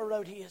care for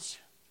Roadheads.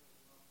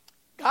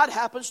 God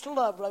happens to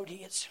love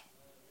Roadheads.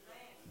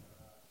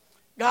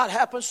 God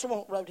happens to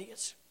want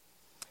Roadheads.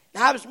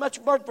 Now, I have as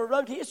much burden for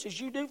Roadheads as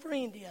you do for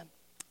India.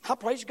 I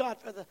praise God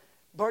for the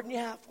burden you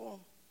have for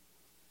them.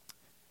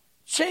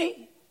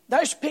 See,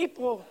 there's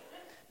people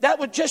that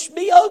would just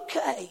be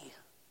okay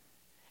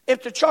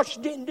if the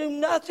church didn't do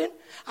nothing.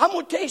 I'm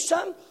going to tell you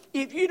something.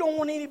 If you don't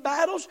want any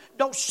battles,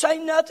 don't say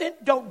nothing,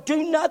 don't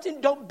do nothing,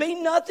 don't be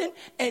nothing,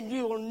 and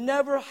you will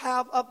never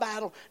have a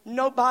battle.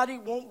 Nobody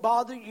won't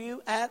bother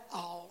you at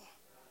all.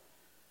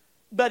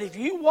 But if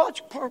you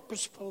watch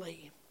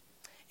purposefully,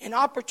 an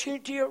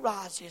opportunity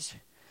arises,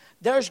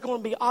 there's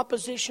going to be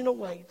opposition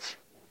awaits.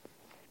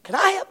 Can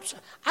I help?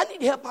 I need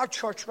to help our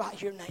church right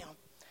here now.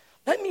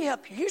 Let me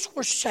help you. Here's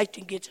where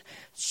Satan gets it.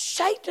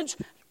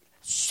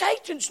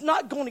 Satan's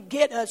not going to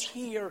get us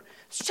here.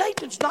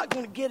 Satan's not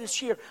going to get us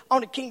here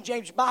on the King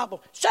James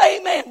Bible. Say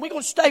amen. We're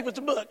going to stay with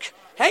the book.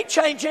 Ain't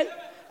changing.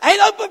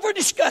 Ain't open for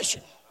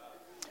discussion.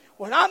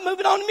 We're not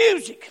moving on to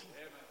music.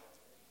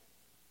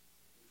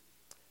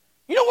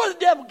 You know where the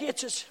devil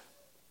gets us?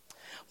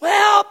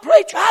 Well,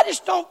 preacher, I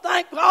just don't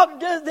think we ought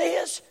to do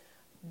this.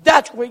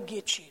 That's where he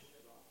gets you.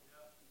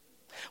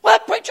 Well,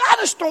 preacher, I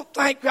just don't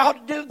think we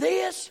ought to do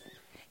this.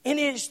 And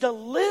it's the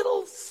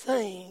little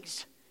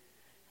things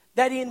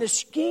that in the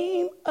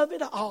scheme of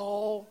it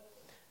all,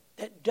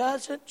 that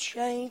doesn't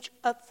change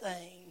a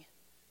thing.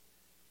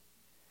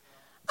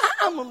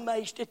 I'm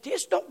amazed at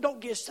this. Don't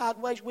get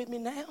sideways with me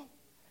now.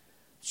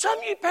 Some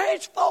of you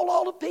parents fall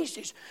all to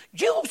pieces.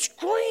 You'll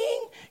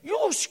scream,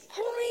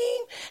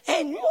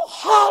 and you'll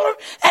holler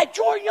at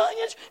your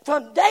youngins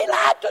from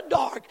daylight to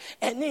dark,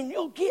 and then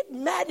you'll get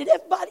mad at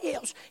everybody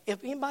else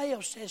if anybody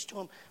else says to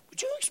them,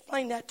 would you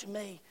explain that to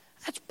me?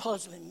 That's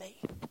puzzling me.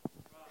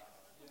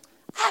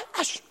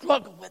 I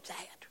struggle with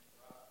that.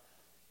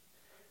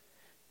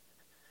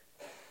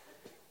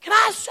 Can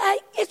I say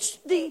it's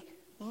the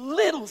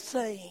little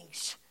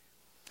things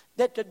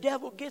that the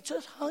devil gets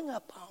us hung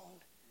up on?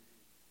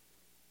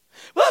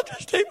 Well, I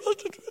just ain't supposed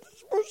to do it.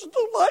 This person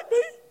don't like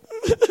me.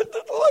 They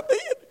don't like me.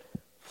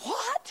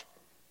 What?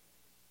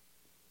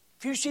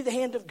 If you see the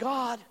hand of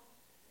God,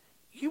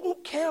 you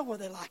won't care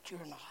whether they like you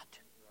or not.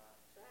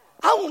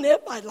 I want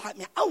everybody to like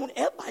me. I want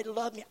everybody to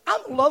love me.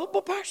 I'm a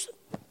lovable person.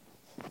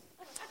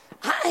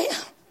 I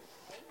am.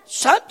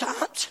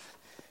 Sometimes.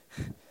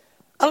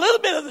 A little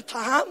bit of the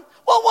time.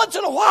 Well, once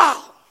in a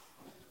while.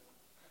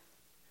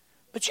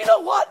 But you know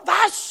what? If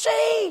I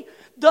see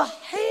the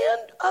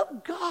hand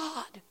of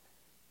God,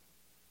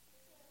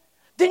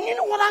 then you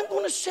know what I'm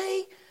going to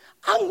see?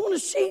 I'm going to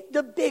see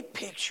the big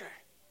picture.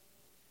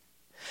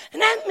 And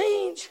that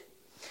means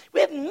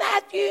if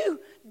Matthew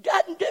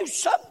doesn't do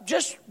something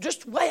just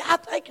the way I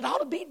think it ought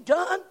to be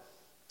done,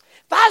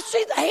 if I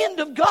see the hand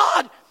of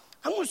God,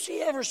 I'm going to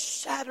see every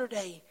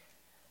Saturday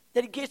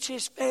that he gets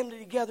his family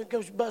together and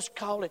goes bus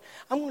calling.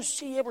 I'm going to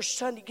see every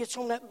Sunday he gets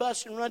on that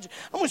bus and runs.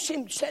 I'm going to see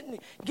him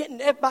getting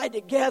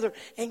everybody together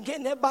and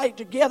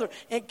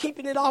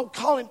keeping it all,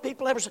 calling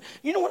people every Sunday.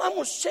 You know what I'm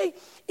going to see?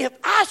 If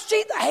I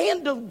see the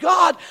hand of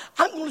God,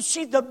 I'm going to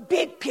see the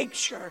big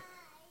picture,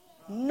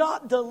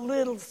 not the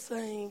little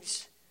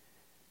things.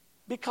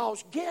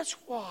 Because guess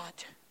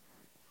what?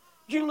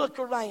 You look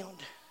around.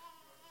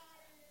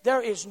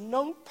 There is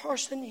no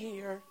person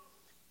here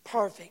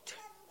perfect.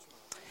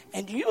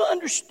 And do you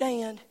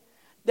understand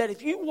that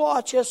if you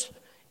watch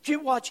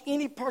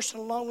any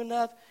person long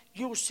enough,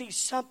 you will see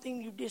something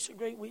you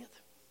disagree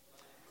with?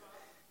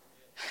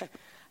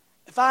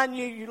 If I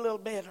knew you a little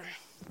better.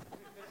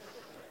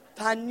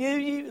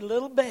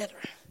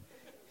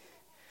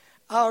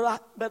 All right,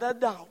 but I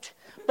don't.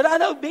 But I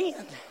know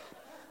Ben.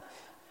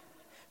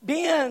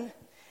 Ben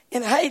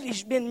and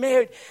Haley's been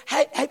married.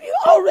 Have you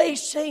already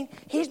seen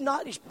he's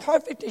not as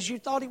perfect as you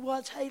thought he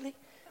was, Haley?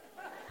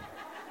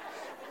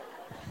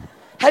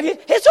 Have you?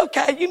 It's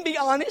okay. You can be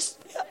honest.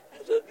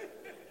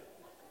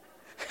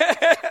 And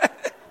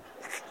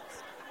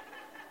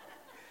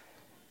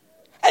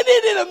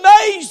isn't it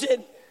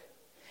amazing?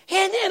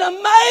 Isn't it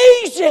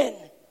amazing?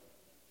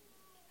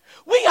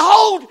 We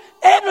hold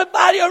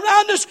everybody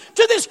around us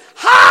to this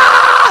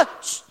high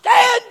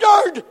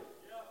standard.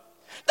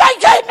 They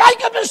can't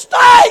make a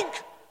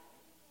mistake.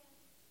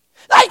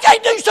 They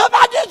can't do something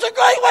I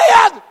disagree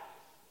with.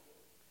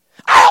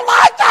 I don't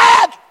like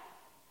that.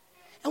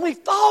 And we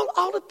fall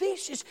all to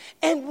pieces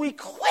and we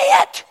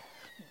quit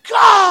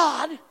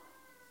God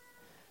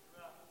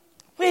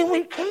when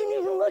we can't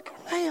even look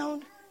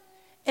around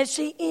and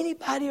see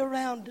anybody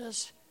around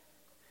us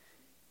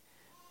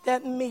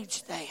that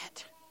meets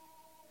that.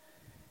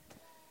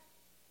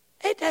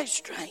 Ain't that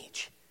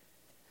strange?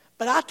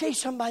 But I'll tell you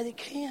somebody that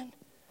can.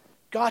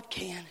 God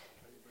can.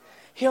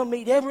 He'll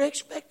meet every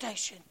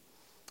expectation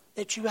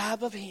that you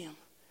have of Him.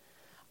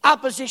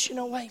 Opposition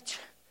awaits.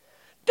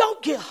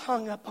 Don't get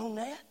hung up on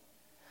that.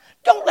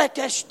 Don't let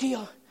that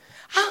steal.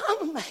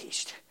 I'm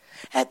amazed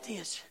at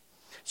this.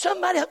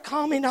 Somebody will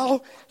call me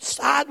all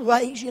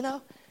sideways, you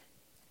know.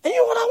 And you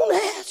know what I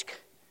want to ask?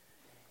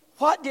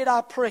 What did I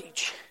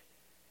preach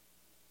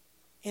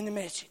in the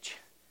message?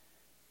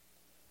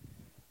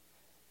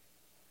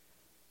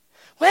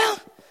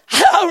 Well,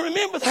 I don't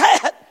remember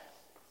that.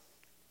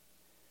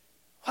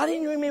 Why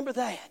didn't you remember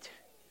that?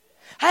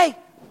 Hey,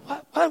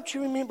 why don't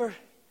you remember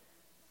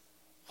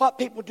what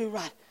people do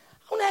right?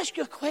 I want to ask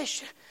you a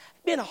question.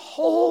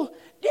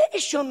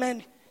 This young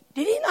man,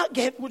 did he not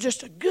get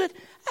just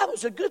that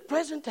was a good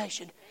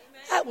presentation.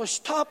 Amen. That was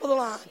top of the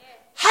line. Yeah.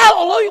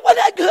 Hallelujah, wasn't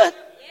that good?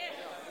 Yeah.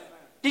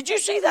 Did you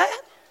see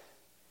that?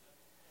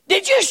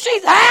 Did you see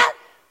that?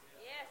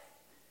 Yes.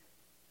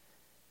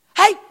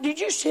 Hey, did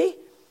you see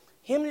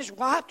him and his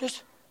wife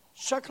just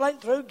circulating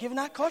through, giving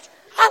out cards?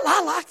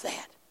 I like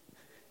that.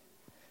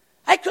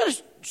 They could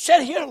have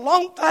sat here a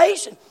long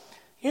face and,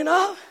 you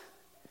know,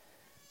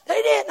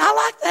 they didn't. I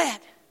like that.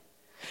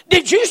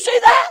 Did you see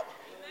that?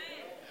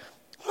 Amen.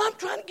 What I'm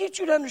trying to get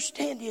you to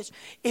understand is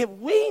if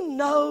we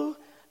know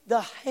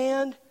the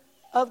hand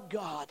of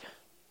God,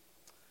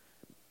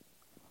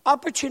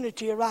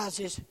 opportunity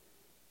arises,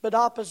 but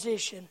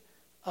opposition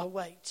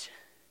awaits.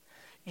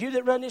 You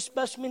that run this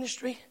bus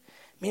ministry,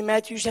 me and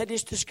Matthew's had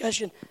this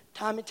discussion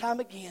time and time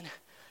again.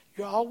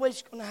 You're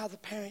always going to have the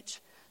parents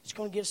that's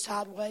going to get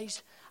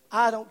sideways.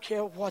 I don't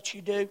care what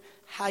you do,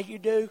 how you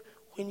do,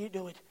 when you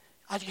do it.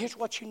 Here's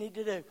what you need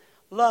to do.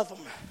 Love them.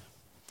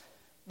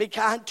 Be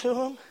kind to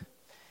them.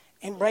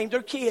 And bring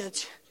their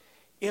kids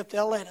if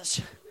they'll let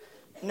us.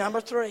 Number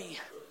 3,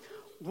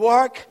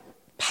 work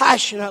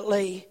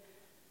passionately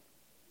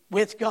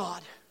with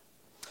God.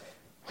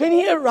 When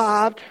he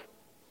arrived,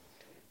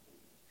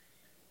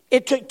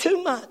 it took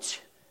 2 months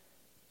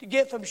to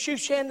get from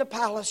Shushan the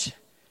palace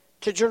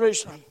to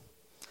Jerusalem.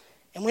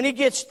 And when he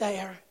gets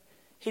there,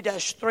 he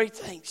does 3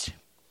 things.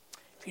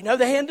 If you know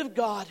the hand of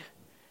God,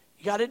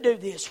 you got to do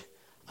this.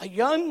 A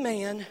young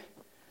man,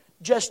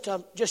 just a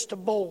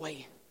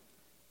boy,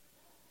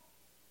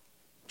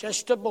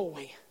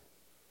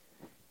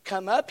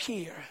 come up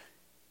here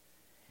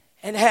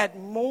and had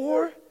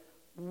more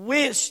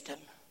wisdom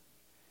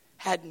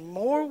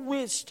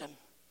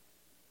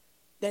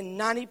than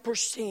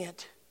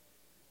 90%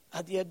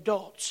 of the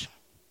adults,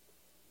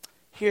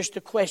 here's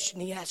the question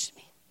he asked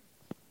me.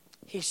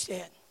 He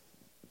said,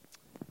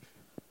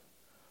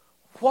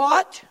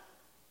 what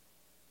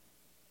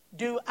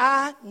do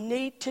I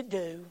need to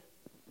do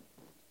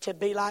to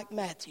be like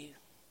Matthew?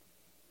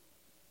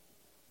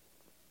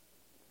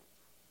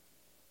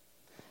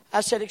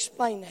 I said,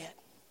 explain that.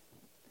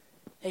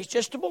 He's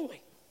just a boy.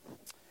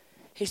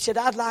 He said,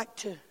 I'd like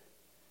to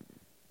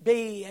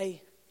be an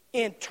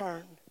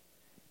intern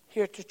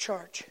here at the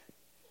church.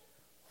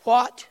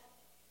 What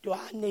do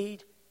I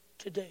need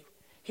to do?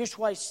 Here's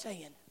what he's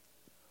saying.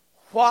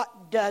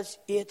 What does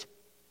it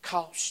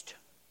cost?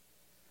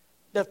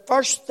 The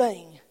first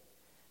thing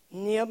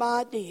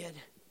Nehemiah did,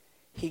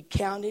 he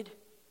counted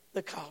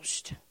the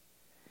cost.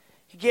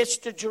 He gets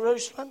to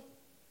Jerusalem.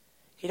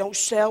 He don't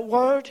say a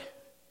word.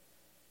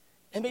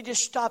 Let me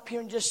just stop here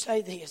and just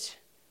say this.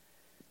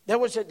 There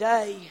was a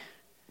day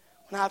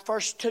when I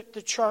first took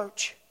the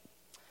church,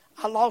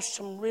 I lost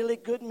some really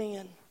good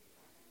men.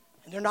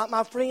 And they're not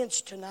my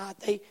friends tonight.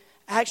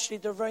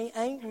 They're very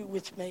angry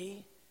with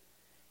me.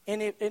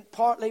 And it's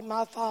partly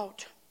my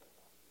fault.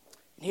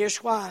 And here's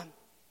why.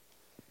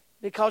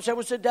 Because there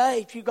was a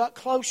day, if you got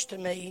close to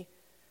me,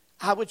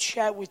 I would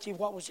share with you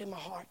what was in my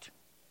heart.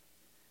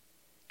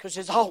 Because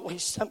there's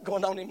always something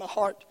going on in my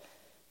heart.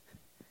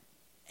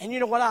 And you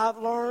know what I've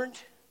learned?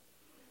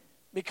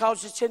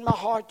 Because it's in my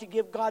heart to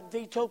give God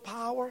veto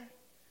power,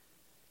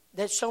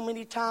 that so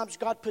many times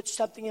God puts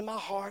something in my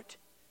heart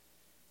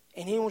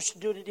and He wants to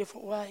do it a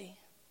different way.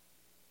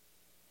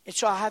 And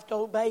so I have to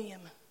obey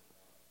Him.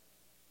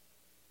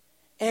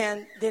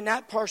 And then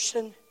that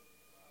person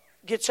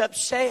gets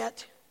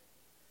upset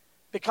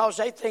because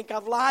they think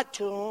I've lied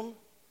to them.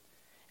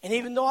 And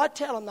even though I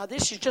tell them, now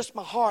this is just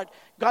my heart,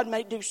 God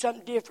may do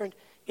something different,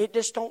 it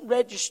just don't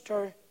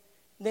register,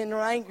 then they're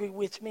angry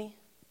with me.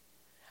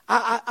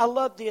 I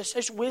love this.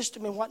 There's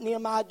wisdom in what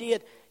Nehemiah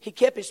did. He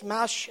kept his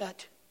mouth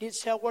shut. Didn't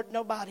say a word to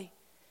nobody.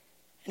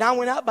 And I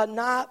went out by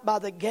night by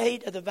the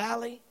gate of the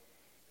valley,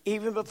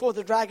 even before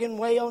the dragon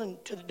well,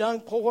 and to the dung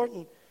port,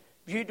 and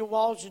viewed the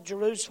walls of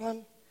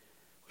Jerusalem,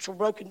 which were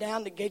broken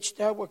down. The gates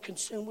there were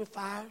consumed with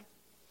fire.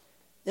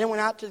 Then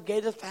went out to the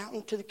gate of the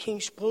fountain, to the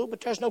king's pool,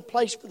 but there's no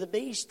place for the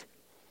beast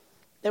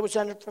that was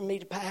under for me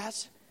to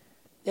pass.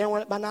 Then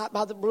went by night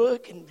by the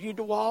brook and viewed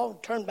the wall,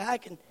 and turned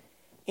back and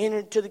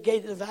entered to the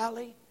gate of the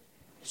valley.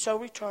 So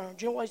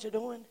returned. You know what he's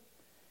doing?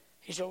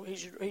 He's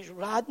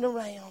riding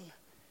around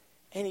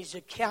and he's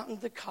accounting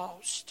the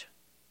cost.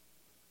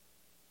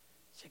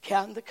 He's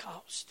accounting the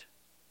cost.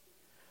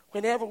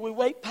 Whenever we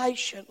wait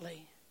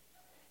patiently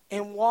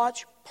and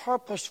watch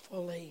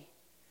purposefully,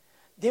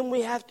 then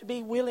we have to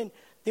be willing.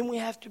 Then we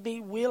have to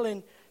be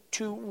willing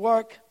to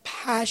work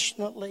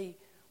passionately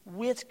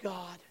with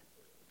God.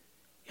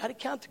 You got to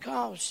count the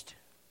cost.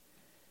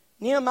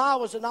 Nehemiah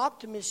was an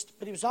optimist,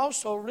 but he was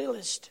also a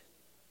realist.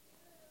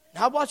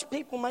 And I watch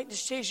people make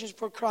decisions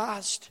for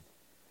Christ,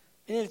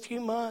 and in a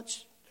few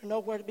months, they're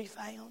nowhere to be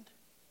found.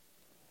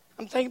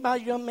 I'm thinking about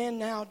a young man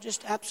now,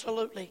 just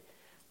absolutely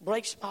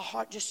breaks my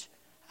heart.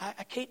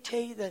 I can't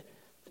tell you the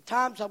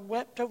times I've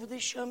wept over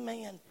this young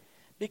man,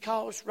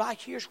 because right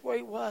here's where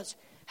he was.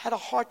 Had a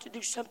heart to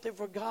do something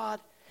for God.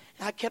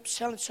 And I kept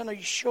telling son, are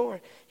you sure?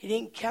 He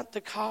didn't count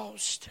the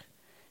cost.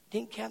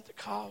 Didn't count the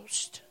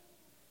cost.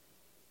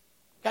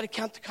 Got to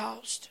count the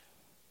cost.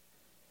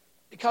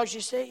 Because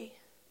you see,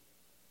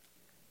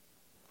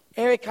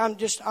 Eric,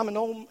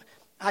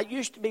 I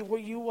used to be where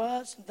you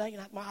was and thinking,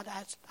 well,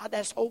 I'd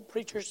ask old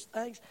preachers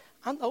things.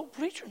 I'm the old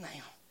preacher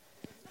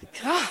now.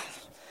 God,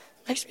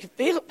 makes me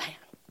feel bad.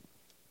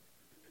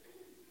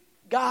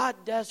 God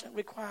doesn't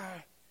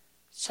require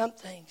some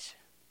things.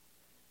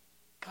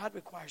 God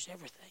requires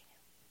everything.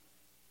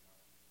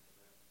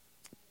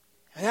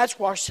 And that's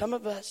why some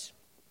of us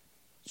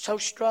so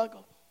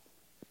struggle.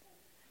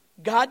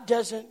 God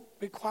doesn't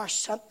require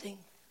something.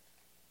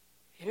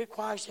 He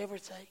requires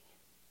everything.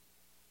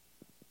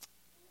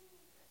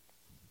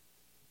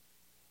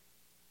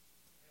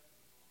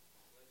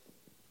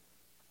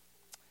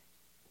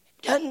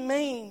 It doesn't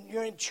mean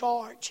you're in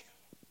charge.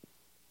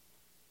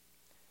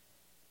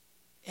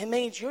 It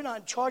means you're not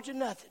in charge of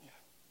nothing.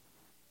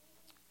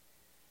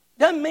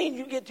 Doesn't mean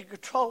you get to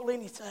control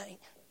anything.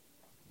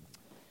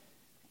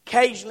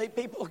 Occasionally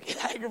people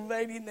get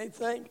aggravated and they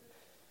think,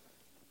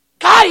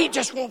 God, He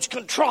just wants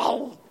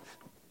control.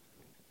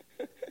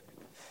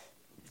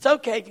 It's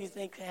okay if you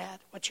think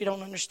that. What you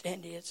don't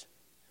understand is,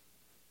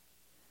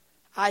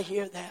 I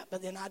hear that,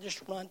 but then I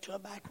just run to a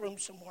back room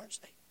somewhere and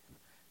say,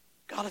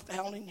 God, if I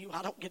only knew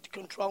I don't get to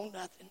control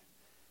nothing.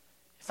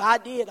 If I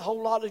did, a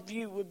whole lot of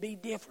you would be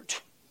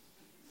different.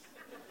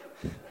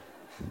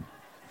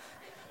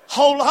 A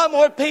whole lot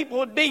more people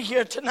would be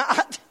here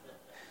tonight.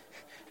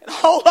 And a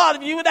whole lot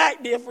of you would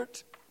act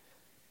different.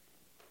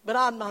 But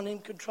I'm not in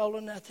control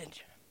of nothing.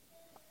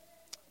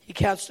 He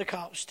counts the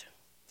cost.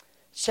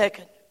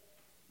 Second,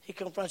 he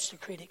confronts the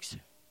critics.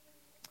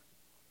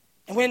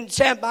 And when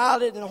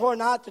Sanballat and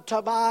Horonite, the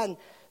Tobiah, and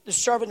the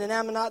servant and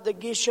Ammonite, the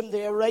Geshem,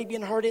 the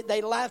Arabian heard it,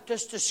 they laughed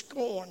us to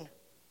scorn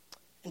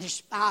and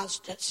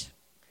despised us.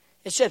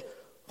 It said,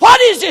 What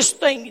is this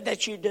thing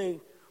that you do?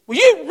 Will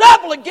you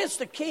rebel against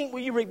the king? Will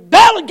you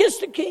rebel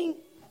against the king?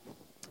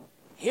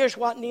 Here's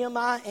what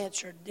Nehemiah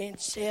answered. Then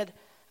said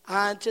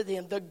I unto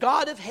them, the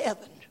God of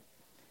heaven,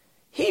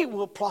 He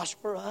will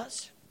prosper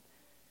us.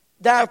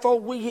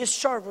 Therefore we His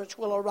servants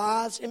will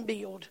arise and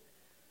build.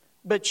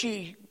 But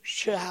ye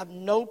shall have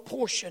no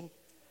portion,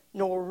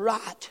 nor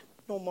right,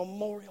 nor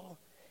memorial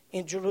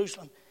in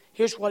Jerusalem.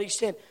 Here's what he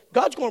said.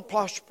 God's going to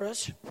prosper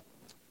us.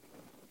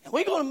 And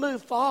we're going to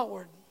move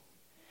forward.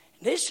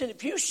 Listen,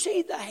 if you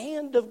see the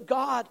hand of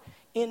God,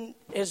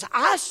 as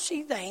I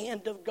see the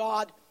hand of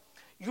God,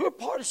 you're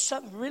part of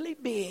something really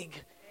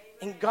big.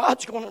 And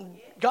it's going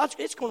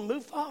to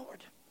move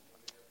forward.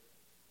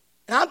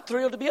 And I'm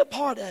thrilled to be a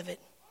part of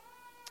it.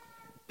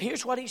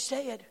 Here's what he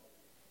said.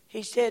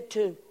 He said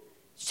to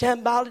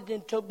Sanballat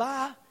and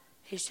Tobiah,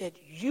 he said,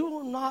 you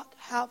will not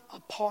have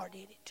a part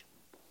in it.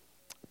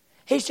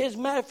 He says, as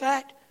a matter of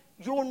fact,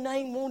 your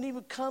name won't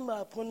even come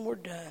up when we're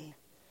done.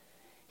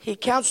 He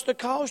counts the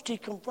cost. He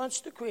confronts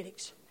the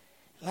critics.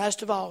 And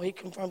last of all, he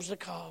confirms the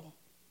call.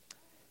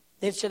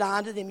 Then said I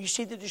unto them, you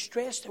see the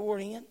distress that we're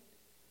in?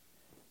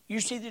 You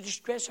see the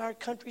distress our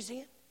country's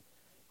in?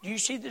 Do you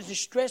see the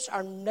distress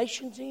our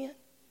nation's in?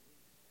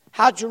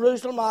 How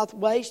Jerusalem lieth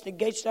waste, and the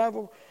gates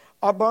thereof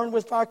are burned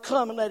with fire.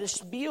 Come and let us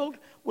build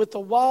with the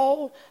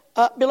wall,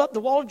 build up the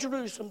wall of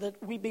Jerusalem,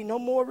 that we be no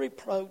more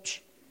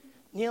reproach.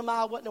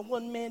 Nehemiah wasn't a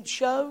one-man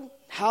show.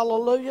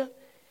 Hallelujah.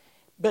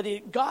 But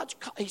he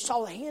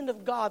saw the hand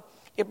of God.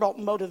 It brought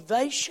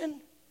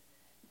motivation.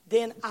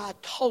 Then I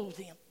told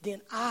them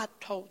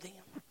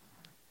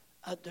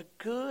of the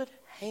good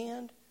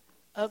hand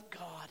of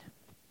God.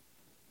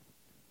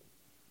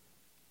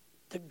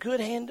 The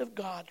good hand of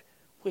God,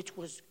 which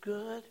was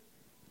good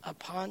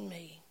upon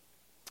me.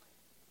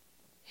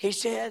 He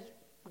said,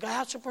 we got to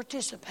have some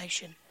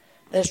participation.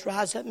 Let's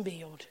rise up and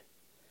build.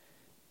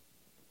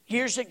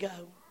 Years ago,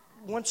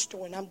 one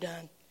story and I'm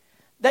done.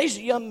 There's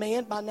a young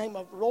man by the name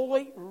of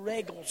Roy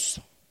Regals.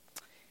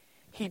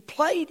 He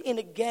played in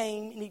a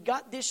game and he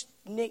got this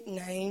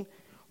nickname,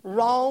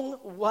 Wrong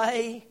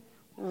Way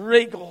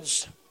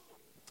Regals.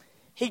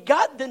 He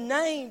got the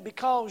name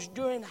because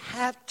during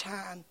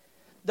halftime,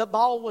 the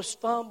ball was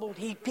fumbled.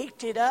 He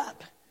picked it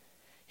up.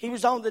 He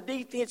was on the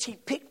defense. He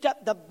picked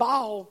up the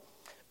ball,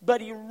 but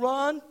he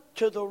run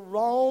to the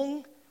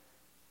wrong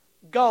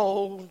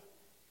goal.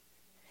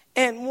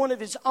 And one of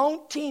his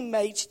own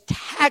teammates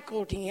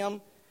tackled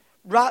him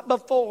right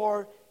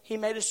before he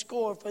made a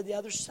score for the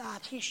other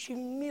side. He's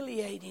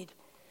humiliated.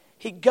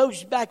 He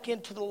goes back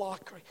into the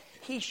locker.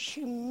 He's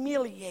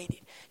humiliated.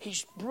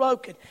 He's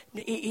broken.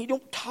 He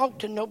don't talk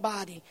to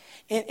nobody.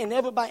 And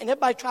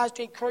everybody tries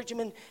to encourage him.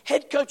 And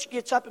head coach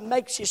gets up and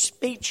makes his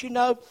speech,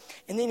 And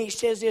then he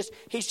says this.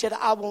 He said,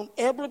 I want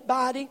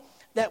everybody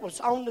that was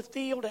on the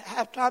field at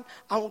halftime,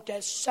 I want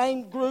that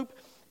same group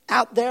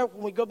out there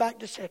when we go back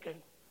to second.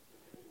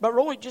 But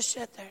Roy just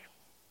sat there.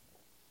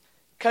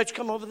 Coach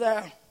come over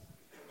there.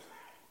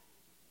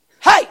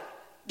 Hey,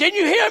 didn't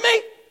you hear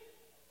me?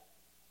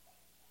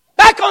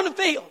 Back on the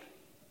field.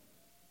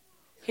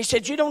 He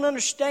said, you don't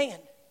understand.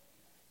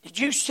 Did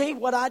you see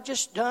what I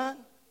just done?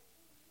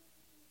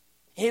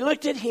 He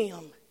looked at him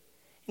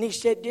and he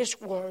said these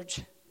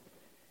words.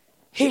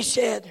 He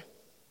said,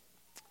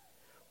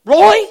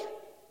 Roy,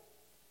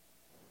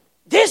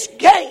 this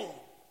game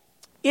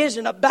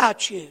isn't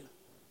about you.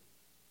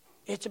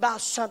 It's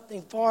about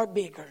something far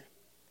bigger.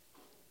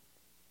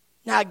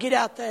 Now get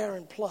out there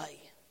and play.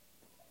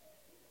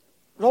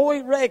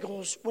 Roy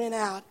Regals went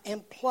out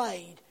and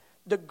played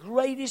the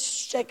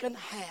greatest second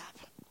half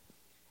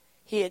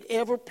he had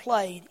ever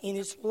played in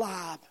his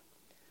life.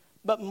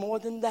 But more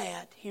than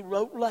that, he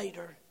wrote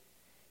later,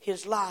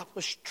 his life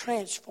was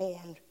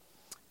transformed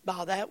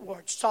by that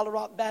word. Solid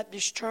Rock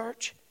Baptist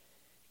Church,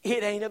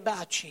 it ain't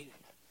about you.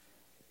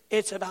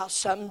 It's about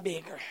something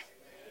bigger.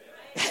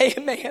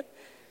 Amen.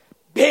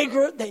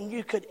 Bigger than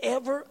you could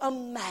ever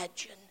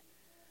imagine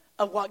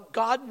of what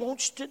God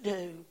wants to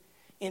do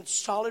in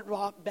Solid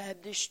Rock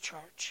Baptist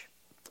Church.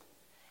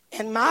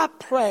 And my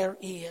prayer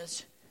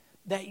is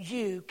that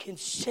you can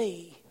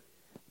see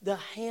the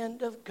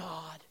hand of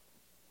God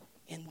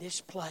in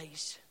this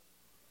place.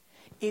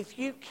 If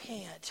you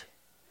can't,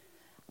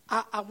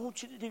 I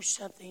want you to do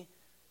something.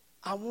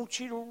 I want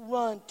you to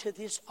run to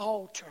this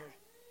altar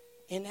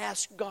and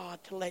ask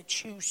God to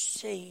let you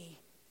see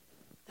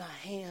the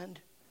hand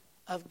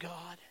of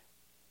God.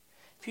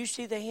 If you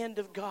see the hand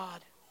of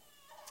God,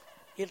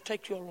 it'll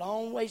take you a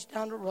long ways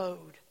down the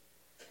road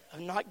of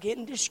not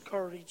getting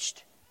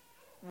discouraged,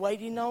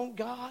 waiting on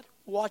God,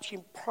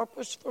 watching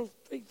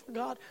purposefully for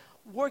God,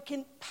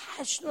 working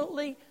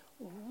passionately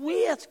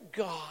with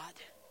God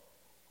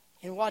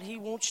in what He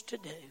wants to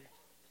do.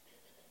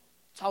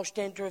 So I'll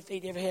stand to our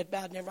feet, every head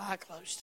bowed and every eye closed.